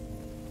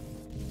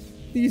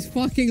 These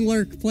fucking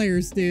Lurk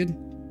players, dude.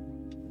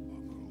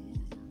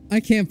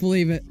 I can't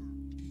believe it.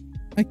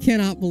 I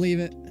cannot believe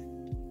it.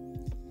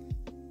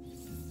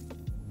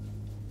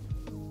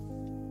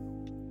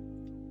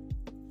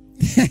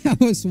 That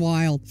was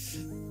wild.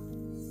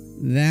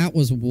 That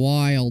was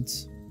wild.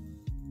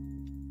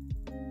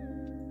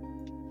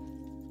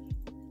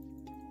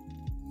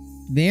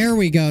 There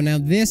we go. Now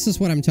this is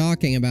what I'm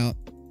talking about.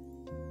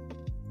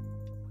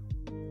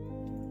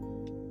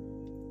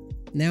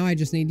 Now I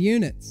just need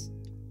units.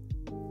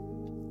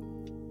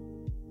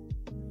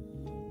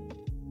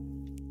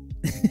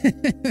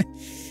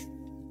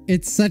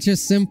 It's such a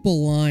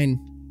simple line.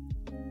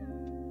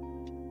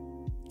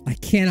 I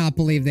cannot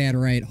believe they had it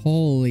right.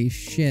 Holy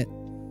shit.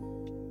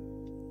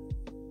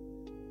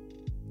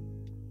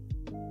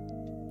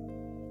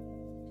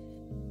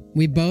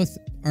 We both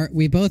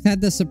had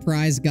the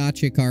surprise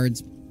gotcha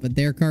cards, but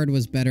their card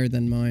was better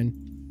than mine.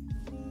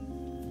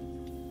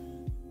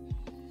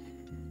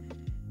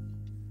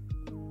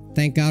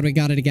 Thank God we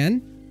got it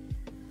again.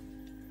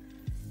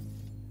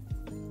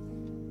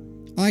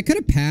 Oh, I could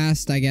have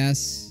passed, I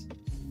guess.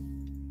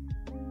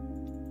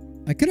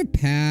 I could have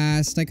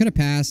passed,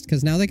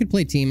 because now they could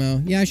play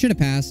Teemo. Yeah, I should have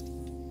passed.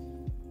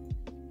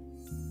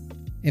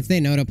 If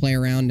they know to play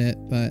around it,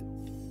 but...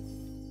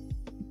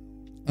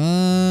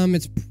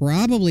 it's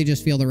probably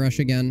just Field of Rush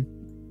again.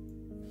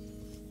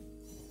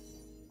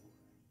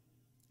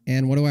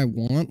 And what do I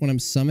want? When I'm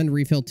summoned,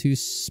 refill two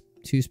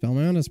spell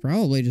mana? It's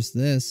probably just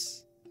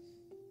this.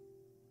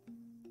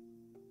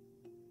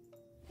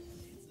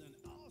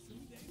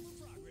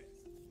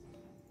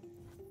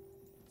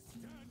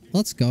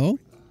 Let's go.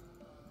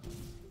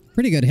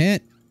 Pretty good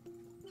hit.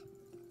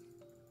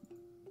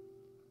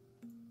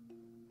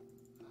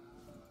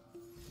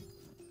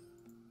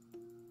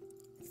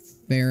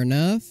 Fair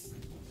enough.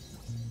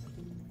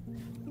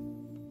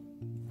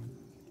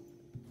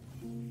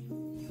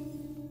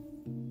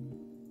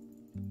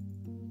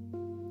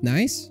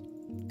 Nice.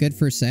 Good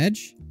for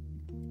Sedge.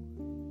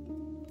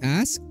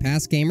 Pass.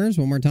 Pass gamers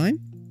one more time.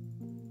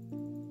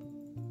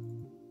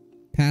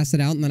 Pass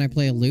it out and then I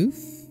play aloof.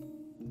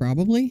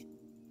 Probably.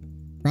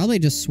 Probably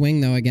just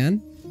swing though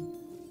again.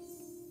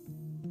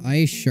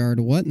 Ice Shard.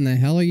 What in the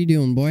hell are you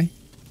doing, boy?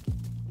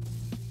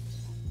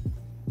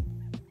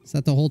 Is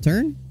that the whole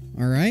turn?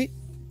 Alright.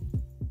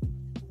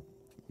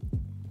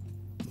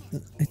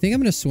 I think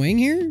I'm going to swing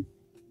here.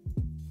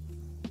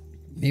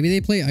 Maybe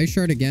they play Ice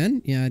Shard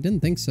again? Yeah, I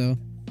didn't think so.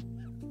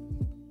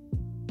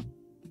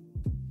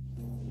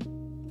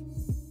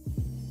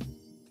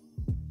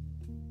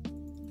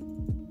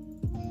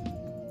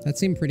 That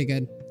seemed pretty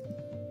good.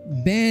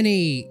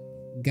 Benny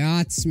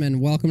Gottsman,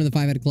 welcome to the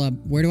 5-Head Club.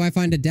 Where do I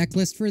find a deck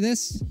list for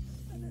this?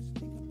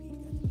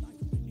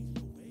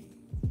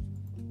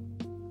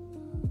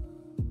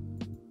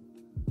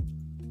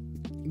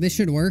 This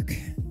should work.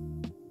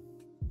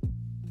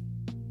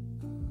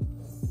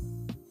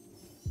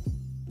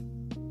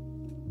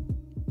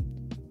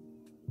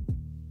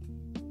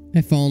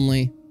 If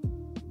only.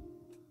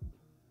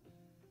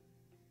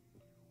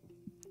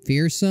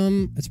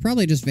 Fearsome. It's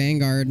probably just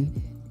Vanguard.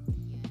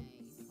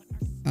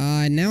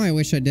 Now I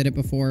wish I did it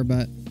before,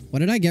 but... What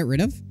did I get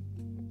rid of?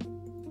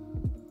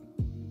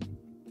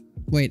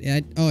 Wait,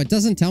 oh, it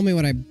doesn't tell me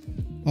what I...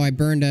 Oh, I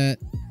burned a...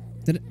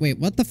 Wait,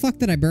 what the fuck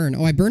did I burn?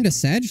 Oh, I burned a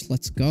Sedge?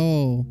 Let's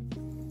go.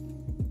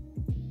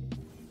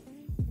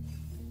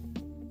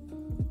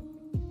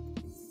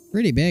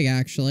 Pretty big,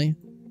 actually.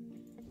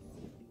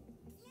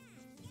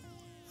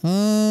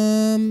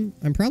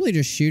 I'm probably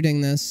just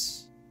shooting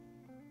this.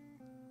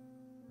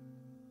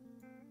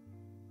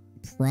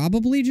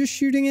 Probably just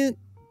shooting it.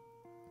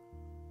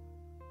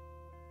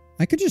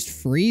 I could just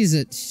freeze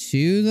it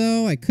too,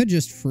 though. I could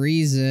just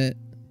freeze it.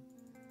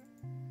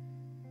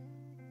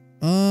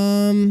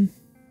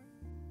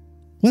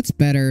 What's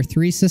better?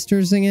 Three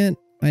Sistersing it?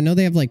 I know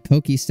they have like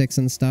pokey sticks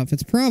and stuff.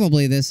 It's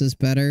probably this is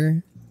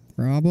better.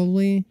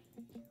 Probably.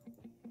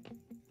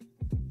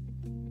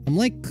 I'm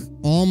like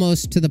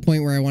almost to the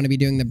point where I want to be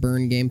doing the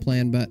burn game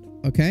plan, but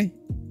okay.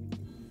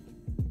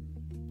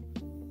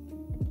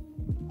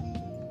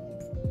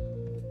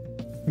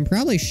 I'm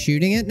probably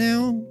shooting it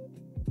now.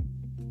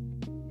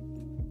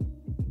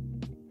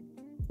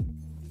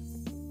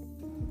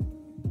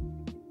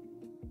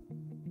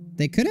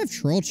 They could have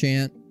Troll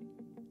Chant.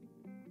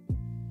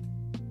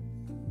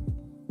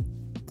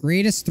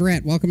 Greatest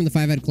threat. Welcome to the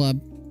 5-Head Club.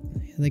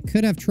 They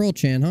could have Troll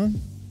Chant, huh?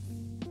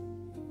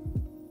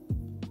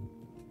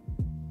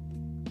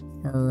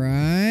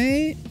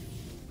 Alright.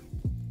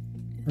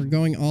 We're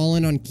going all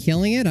in on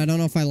killing it. I don't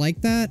know if I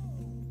like that.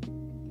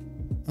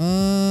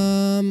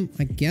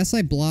 I guess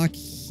I block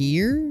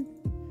here.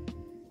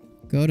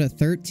 Go to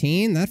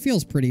 13. That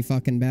feels pretty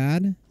fucking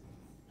bad.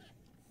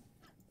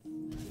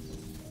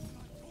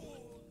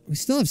 We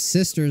still have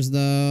Sisters,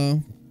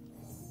 though.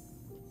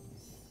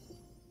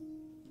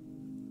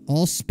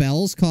 All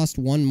spells cost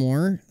one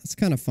more. That's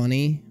kind of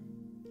funny.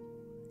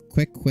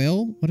 Quick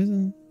Quill? What is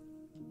it?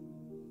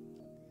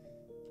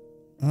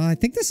 I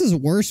think this is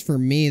worse for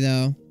me,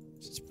 though.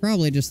 It's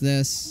probably just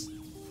this.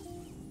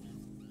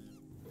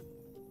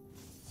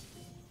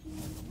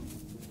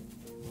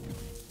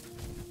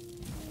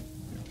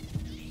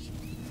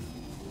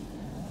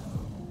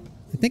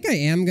 I think I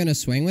am going to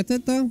swing with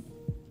it, though.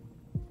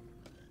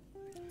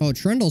 Oh,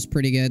 Trundle's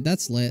pretty good.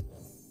 That's lit.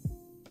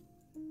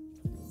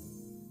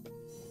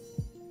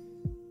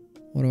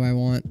 What do I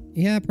want?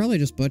 Yeah, probably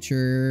just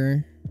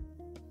Butcher.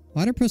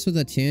 Waterpuss with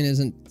a tune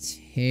isn't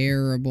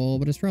terrible,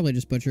 but it's probably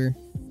just Butcher.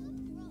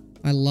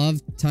 I love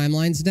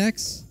Timelines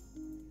decks.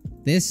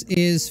 This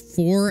is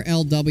 4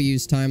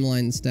 LW's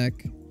Timelines deck.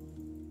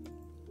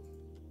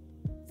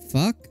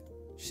 Fuck.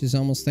 She's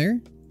almost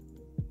there.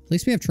 At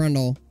least we have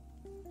Trundle.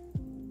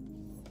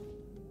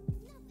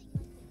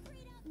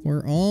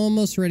 We're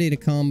almost ready to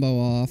combo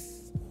off.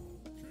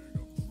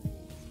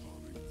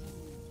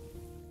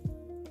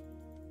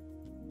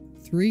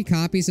 Three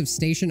copies of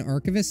Station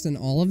Archivist in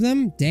all of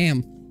them?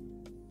 Damn.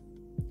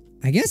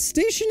 I guess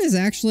Station is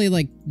actually,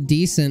 like,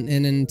 decent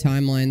in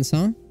Timelines,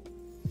 huh?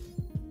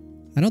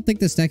 I don't think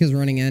this deck is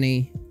running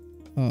any.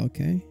 Oh,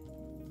 okay.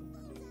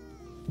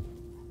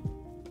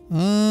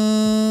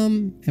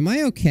 Am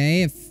I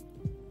okay if...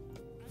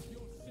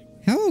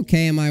 How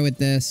okay am I with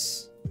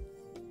this?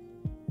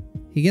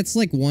 He gets,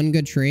 like, one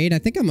good trade. I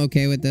think I'm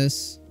okay with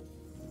this.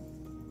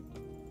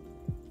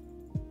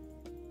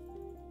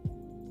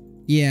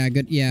 Yeah,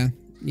 good. Yeah,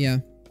 yeah.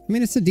 I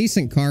mean, it's a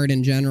decent card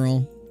in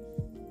general.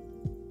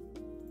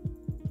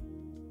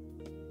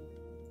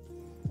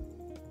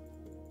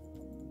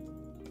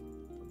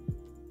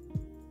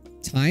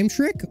 Time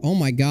Trick? Oh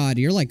my god,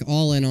 you're like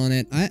all in on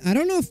it. I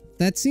don't know if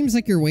that seems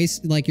like you're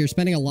you're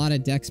spending a lot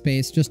of deck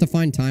space just to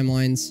find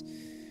timelines.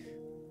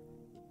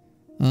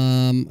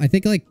 I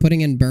think like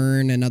putting in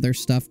burn and other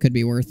stuff could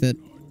be worth it.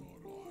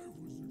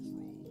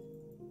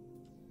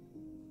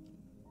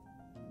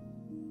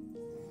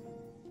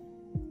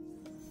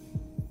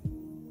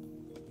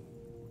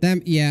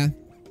 Yeah.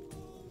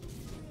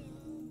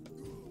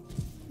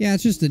 Yeah,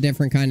 it's just a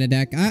different kind of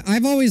deck.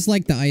 I've always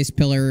liked the Ice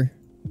Pillar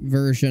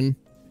version.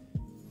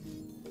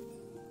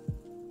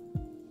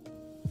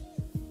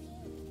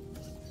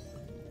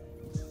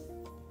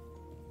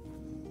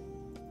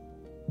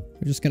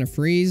 We're just gonna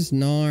freeze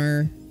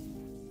Gnar.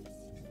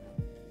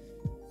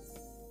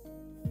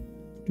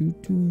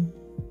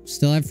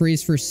 Still have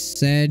freeze for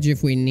Sedge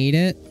if we need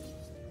it.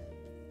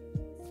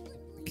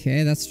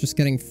 Okay, that's just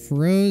getting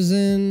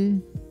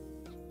frozen.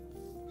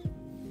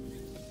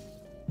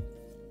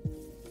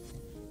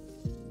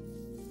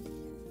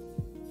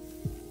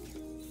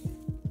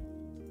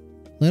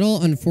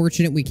 Little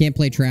unfortunate we can't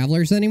play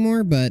Travelers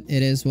anymore, but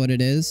it is what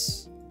it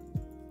is.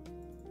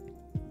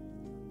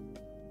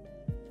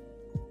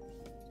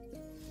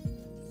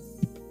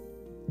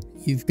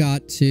 You've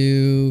got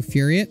to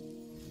Fury it.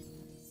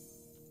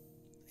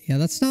 Yeah,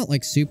 that's not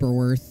like super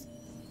worth.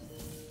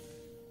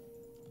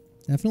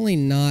 Definitely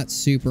not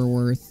super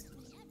worth.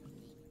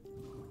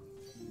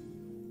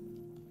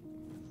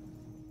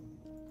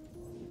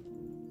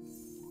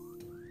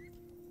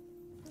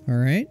 All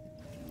right.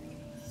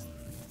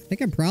 I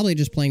think I'm probably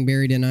just playing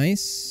Buried in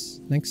Ice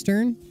next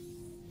turn.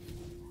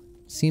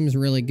 Seems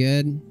really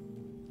good.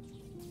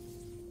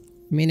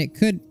 I mean, it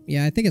could...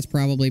 Yeah, I think it's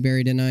probably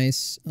Buried in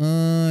Ice.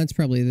 It's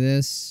probably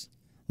this.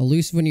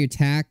 Elusive when you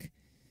attack.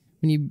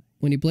 When you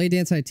Blade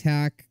Dance, I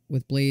attack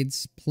with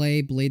blades.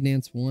 Play Blade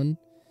Dance 1.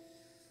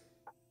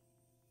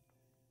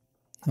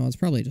 Oh, it's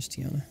probably just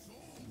Tiana.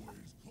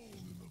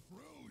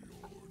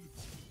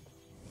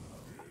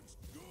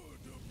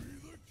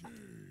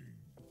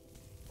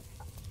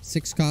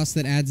 6 cost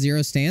that adds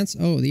 0 stance.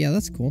 Oh, yeah,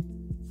 that's cool.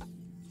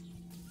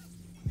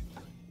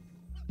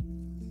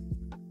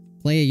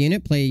 Play a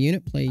unit, play a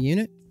unit, play a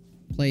unit.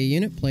 Play a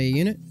unit, play a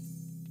unit.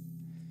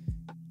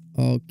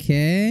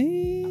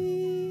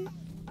 Okay.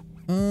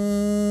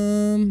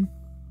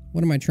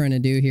 What am I trying to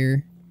do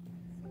here?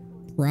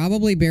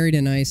 Probably Buried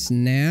in Ice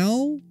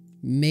now.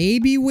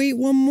 Maybe wait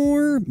one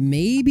more.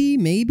 Maybe.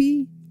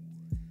 Maybe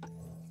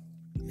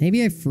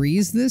I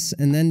freeze this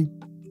and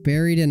then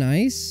Buried in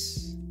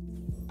Ice?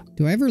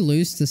 Do I ever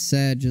lose to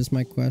Sedge is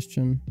my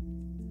question.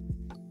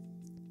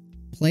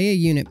 Play a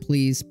unit,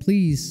 please.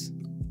 Please.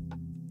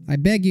 I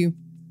beg you.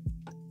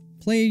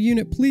 Play a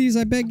unit, please.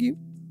 I beg you.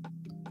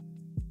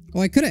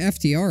 Oh, I could have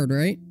FTR'd,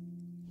 right?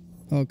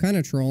 Oh, kind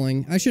of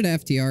trolling. I should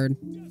have FTR'd.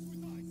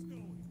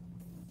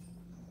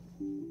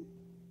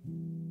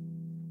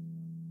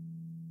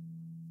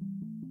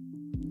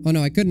 Oh,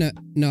 no, I couldn't.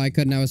 No, I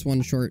couldn't. I was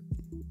 1 short.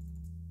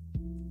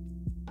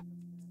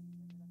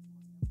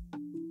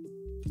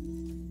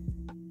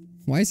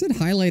 Why is it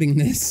highlighting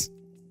this?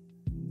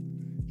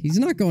 He's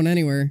not going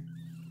anywhere.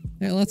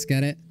 Yeah, let's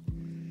get it.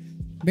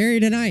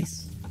 Buried in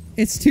Ice.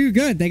 It's too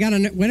good. They got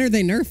a... When are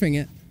they nerfing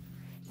it?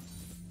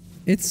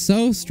 It's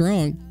so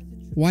strong.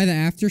 Why the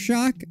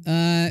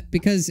Aftershock?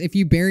 Because if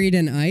you Buried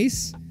in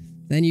Ice,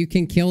 then you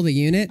can kill the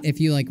unit if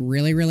you, like,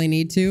 really, really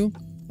need to.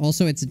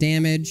 Also, it's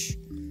damage.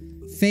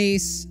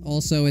 Face.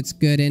 Also, it's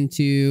good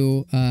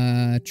into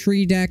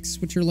tree decks,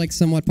 which are, like,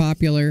 somewhat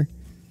popular.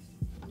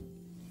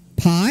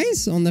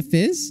 Pies on the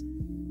Fizz?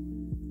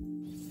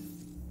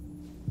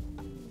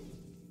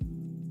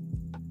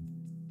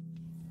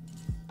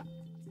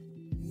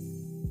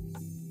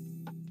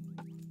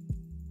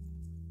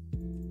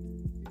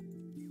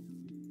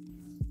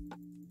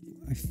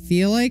 I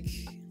feel like...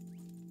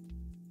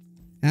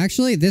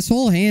 Actually, this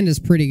whole hand is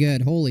pretty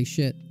good. Holy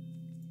shit.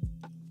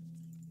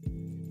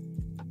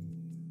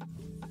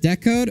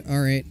 Deck code?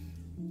 Alright.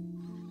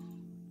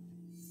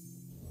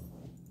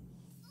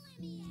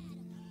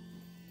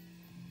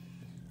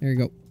 There you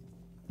go.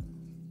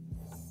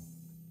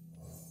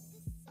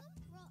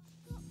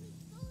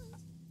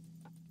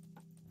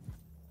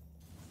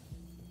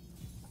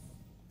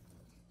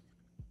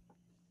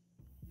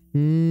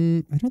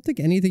 I don't think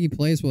anything he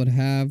plays would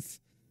have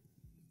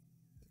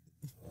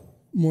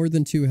more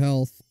than 2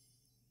 health.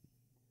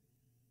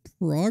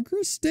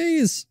 Progress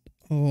days.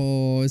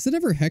 Oh, is it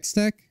ever Hex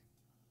Tech?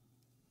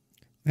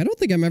 I don't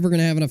think I'm ever going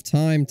to have enough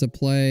time to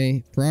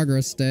play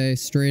Progress Day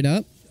straight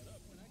up.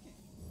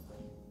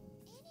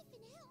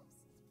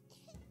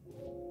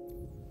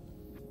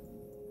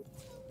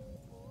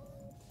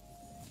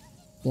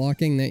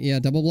 Blocking that, yeah,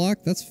 double block,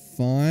 that's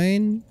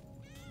fine.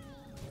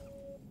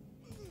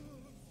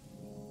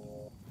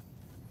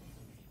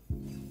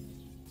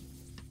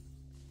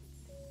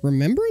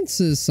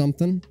 Remembrance is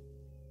something.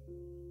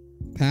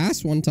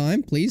 Pass 1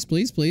 time, please,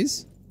 please,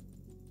 please.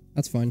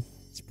 That's fine.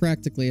 It's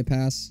practically a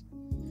pass.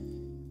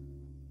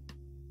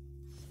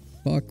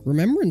 Fuck,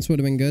 Remembrance would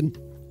have been good.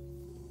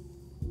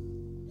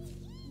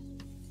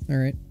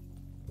 Alright.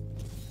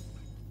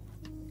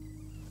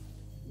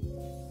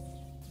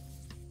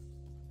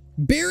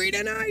 Buried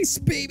in Ice,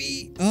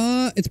 baby!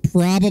 It's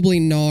probably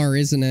Gnar,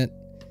 isn't it?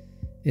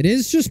 It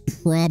is just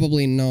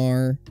probably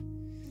Gnar.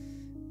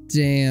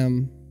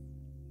 Damn.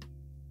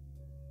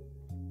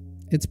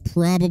 It's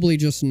probably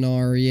just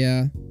Gnar,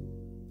 yeah.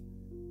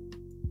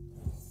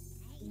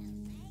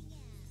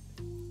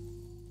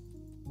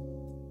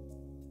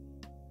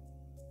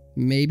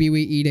 Maybe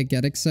we eat a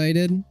Get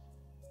Excited.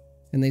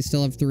 And they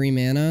still have 3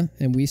 mana.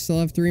 And we still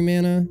have 3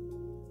 mana.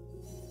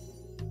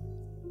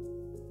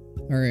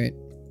 Alright.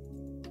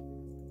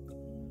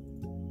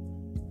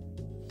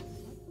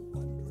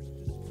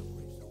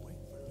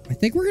 I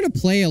think we're gonna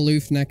play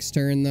Aloof next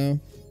turn, though.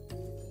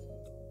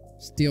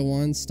 Steal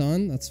 1,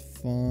 stun. That's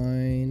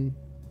fine.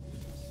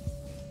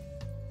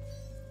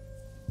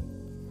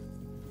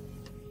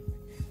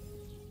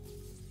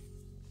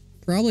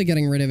 Probably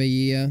getting rid of a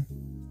Yia.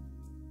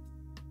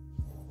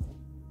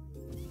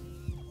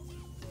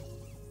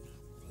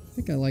 I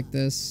think I like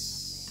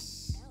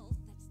this.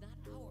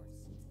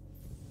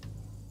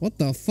 What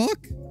the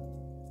fuck?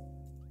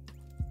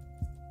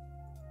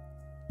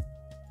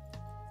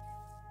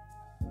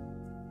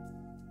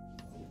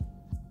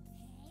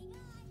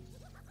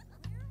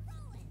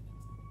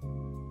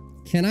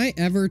 Can I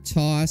ever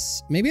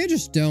toss... Maybe I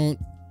just don't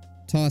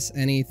toss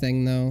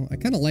anything, though. I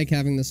kind of like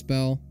having the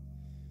spell.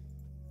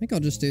 I think I'll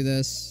just do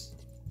this.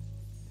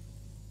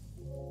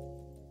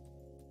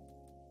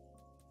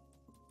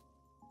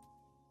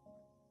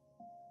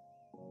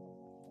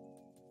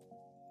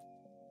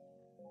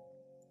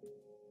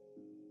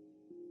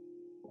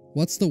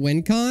 What's the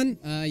win con?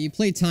 You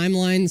play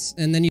Timelines,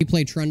 and then you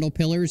play Trundle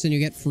Pillars, and you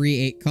get free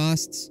 8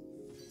 costs.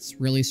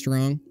 It's really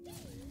strong.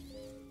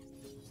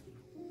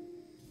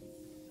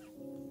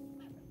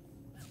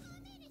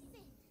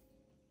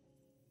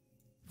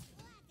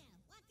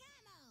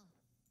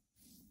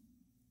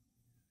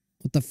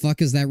 What the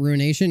fuck is that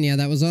Ruination? Yeah,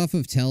 that was off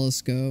of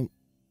Telescope.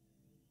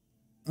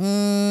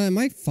 Am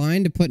I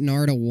fine to put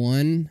Gnar to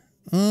 1?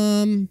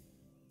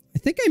 I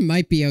think I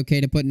might be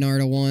okay to put Gnar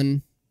to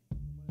 1.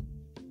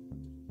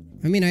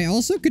 I mean, I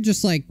also could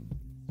just like...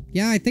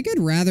 Yeah, I think I'd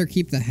rather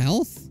keep the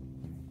health.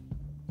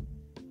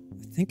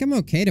 I think I'm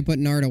okay to put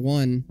Gnar to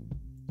 1.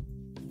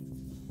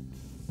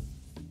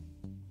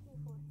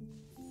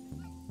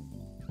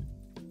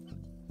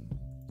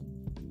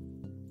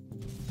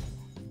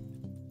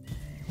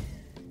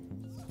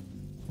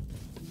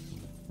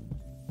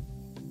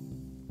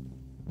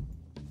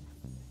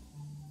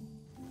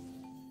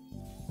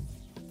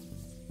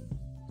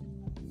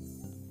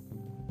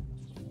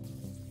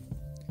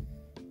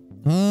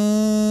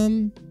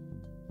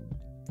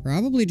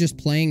 Probably just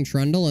playing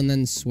Trundle and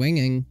then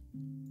swinging.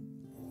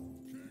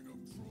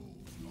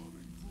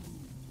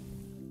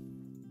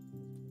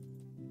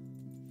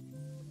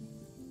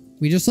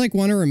 We just like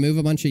want to remove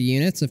a bunch of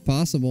units if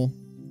possible.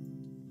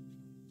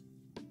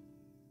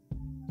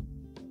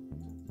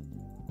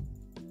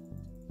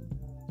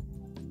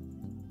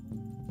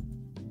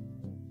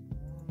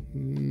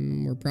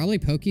 We're probably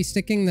pokey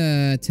sticking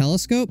the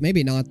telescope.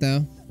 Maybe not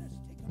though.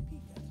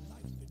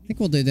 I think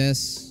we'll do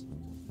this.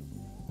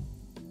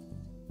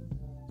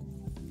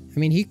 I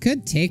mean, he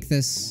could take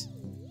this.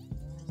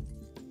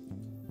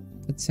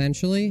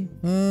 Potentially.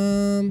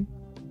 I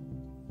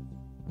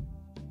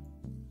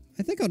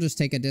think I'll just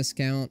take a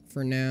discount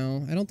for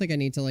now. I don't think I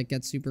need to, like,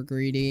 get super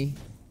greedy.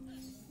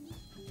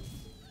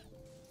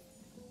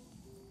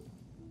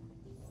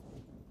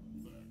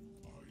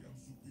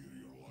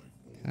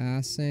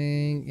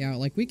 Passing. Yeah,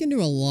 like, we can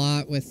do a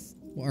lot with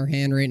our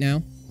hand right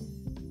now.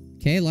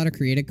 Okay, a lot of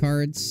created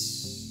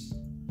cards.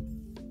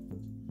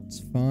 It's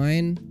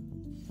fine.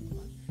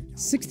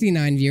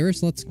 69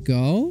 viewers, let's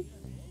go.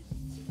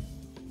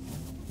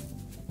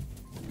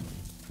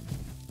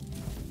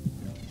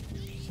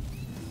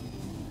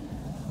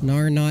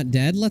 Gnar not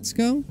dead, let's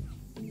go.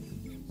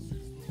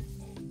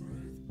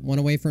 One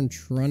away from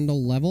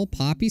Trundle level.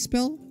 Poppy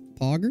spell?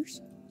 Poggers?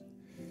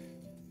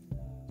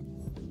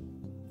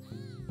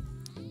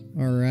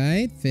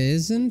 Alright,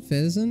 fizzin'.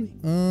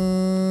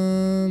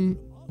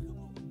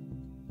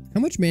 How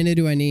much mana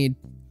do I need?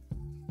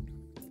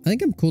 I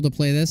think I'm cool to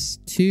play this.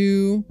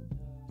 2...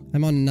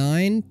 I'm on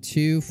 9,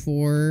 2,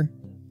 4.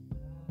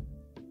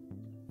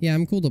 Yeah,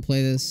 I'm cool to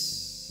play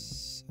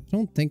this. I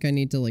don't think I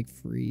need to, like,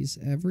 freeze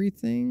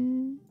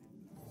everything.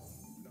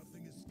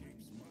 Nothing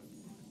escapes my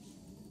mind.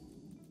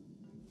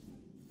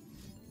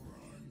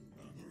 Prime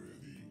and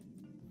ready.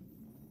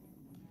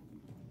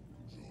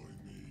 Join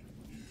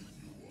me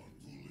if you want to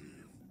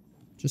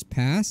live. Just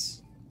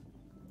pass?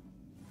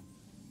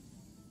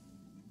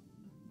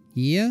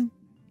 Yeah?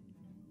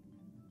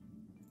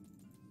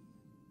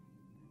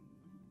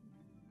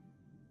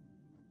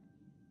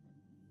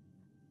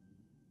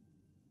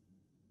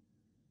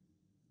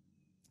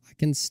 I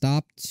can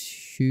stop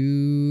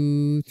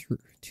two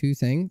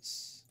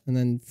things and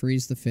then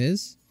freeze the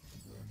fizz.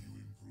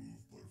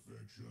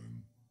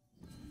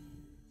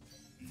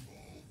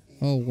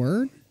 Oh,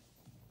 word?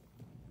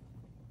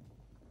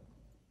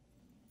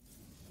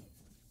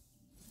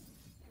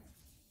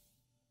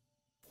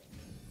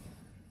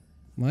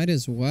 Might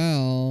as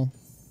well.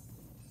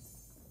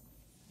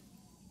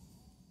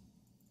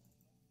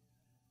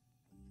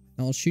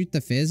 I'll shoot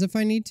the fizz if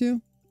I need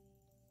to.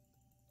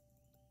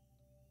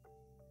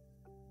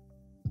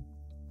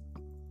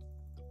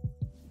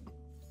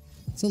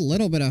 It's a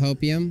little bit of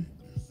hopium.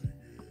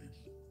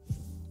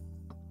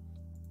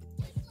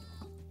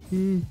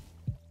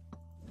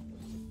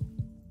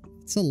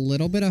 It's a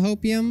little bit of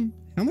hopium.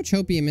 How much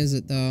hopium is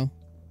it, though?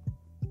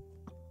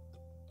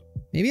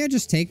 Maybe I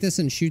just take this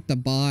and shoot the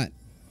bot.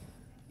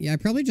 Yeah, I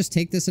probably just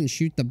take this and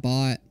shoot the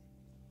bot.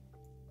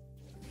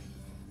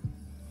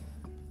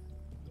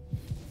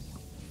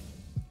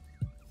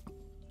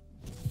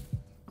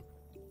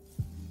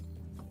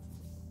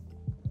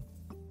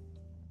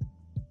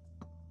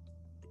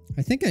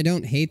 I think I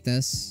don't hate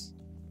this.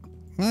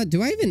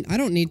 Do I even... I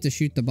don't need to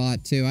shoot the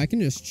bot, too. I can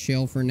just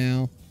chill for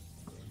now.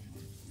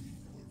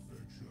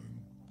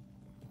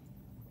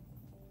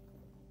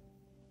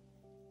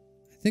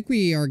 I think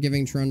we are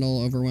giving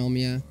Trundle Overwhelm,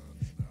 yeah.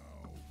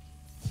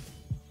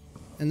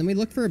 And then we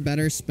look for a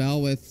better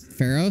spell with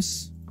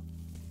Pharos.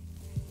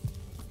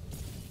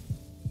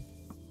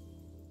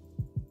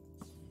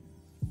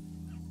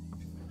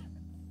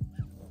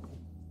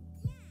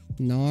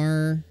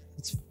 Gnar.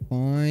 That's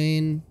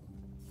fine.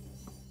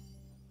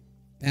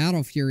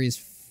 Battle Fury is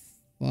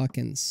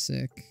fucking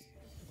sick.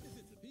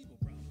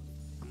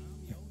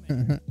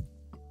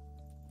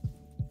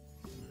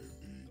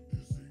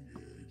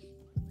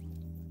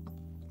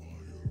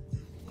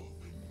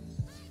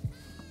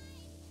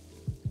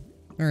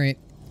 Alright.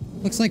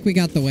 Looks like we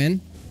got the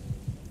win.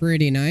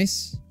 Pretty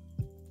nice.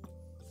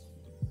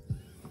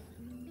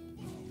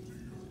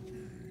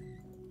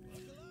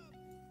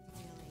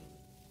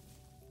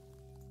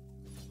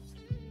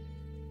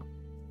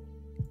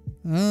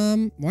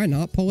 Why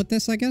not pull with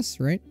this, I guess,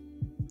 right?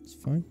 It's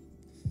fine.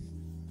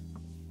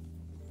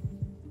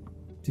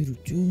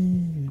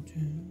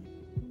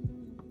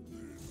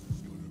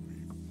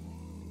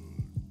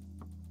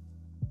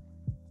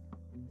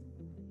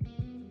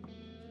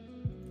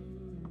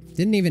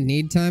 Didn't even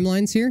need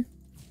timelines here.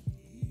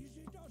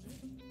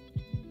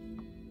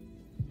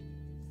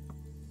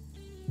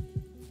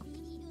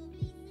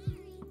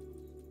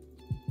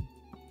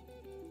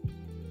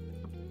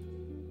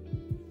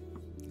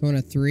 Going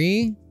to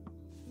 3.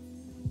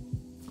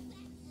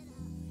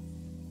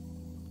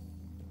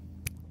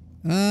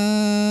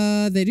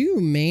 They do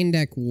main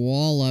deck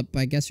wall up.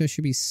 I guess I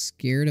should be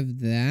scared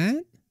of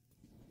that.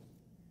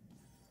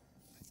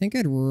 I think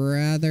I'd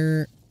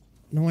rather...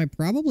 No, I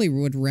probably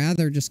would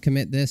rather just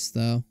commit this,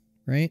 though.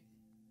 Right?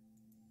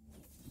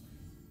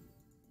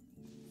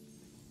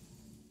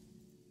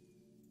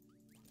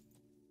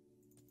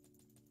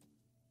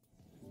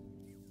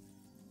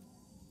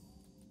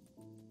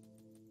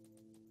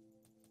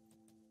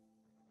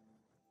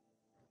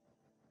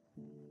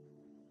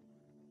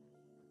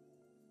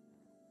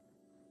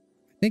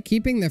 I think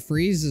keeping the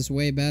freeze is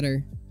way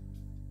better.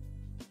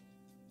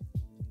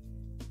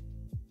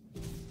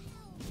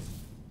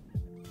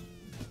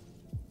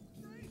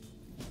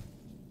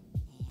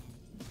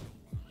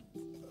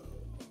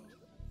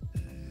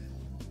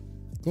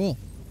 Cool.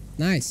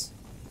 Nice.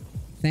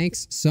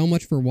 Thanks so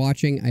much for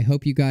watching. I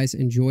hope you guys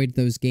enjoyed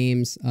those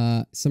games.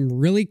 Some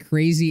really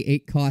crazy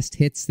 8-cost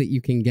hits that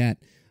you can get.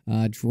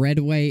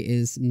 Dreadway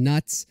is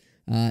nuts.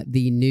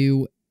 The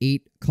new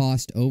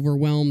 8-cost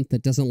Overwhelm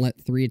that doesn't let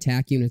 3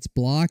 attack units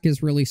block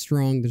is really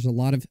strong. There's a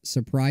lot of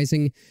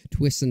surprising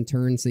twists and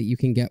turns that you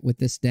can get with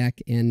this deck.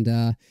 And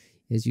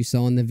as you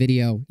saw in the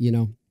video, you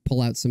know,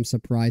 pull out some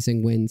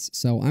surprising wins.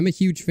 So I'm a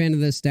huge fan of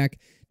this deck.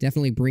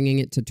 Definitely bringing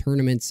it to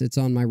tournaments. It's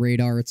on my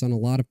radar. It's on a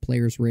lot of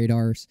players'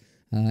 radars.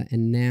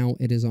 And now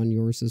it is on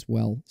yours as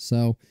well.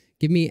 So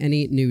give me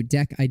any new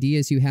deck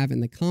ideas you have in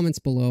the comments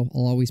below.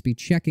 I'll always be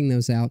checking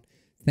those out.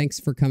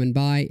 Thanks for coming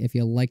by. If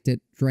you liked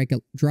it,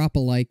 drop a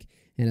like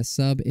and a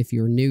sub if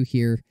you're new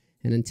here.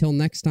 And until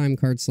next time,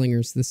 Card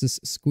Slingers, this is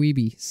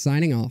Sqweeby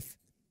signing off.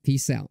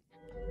 Peace out.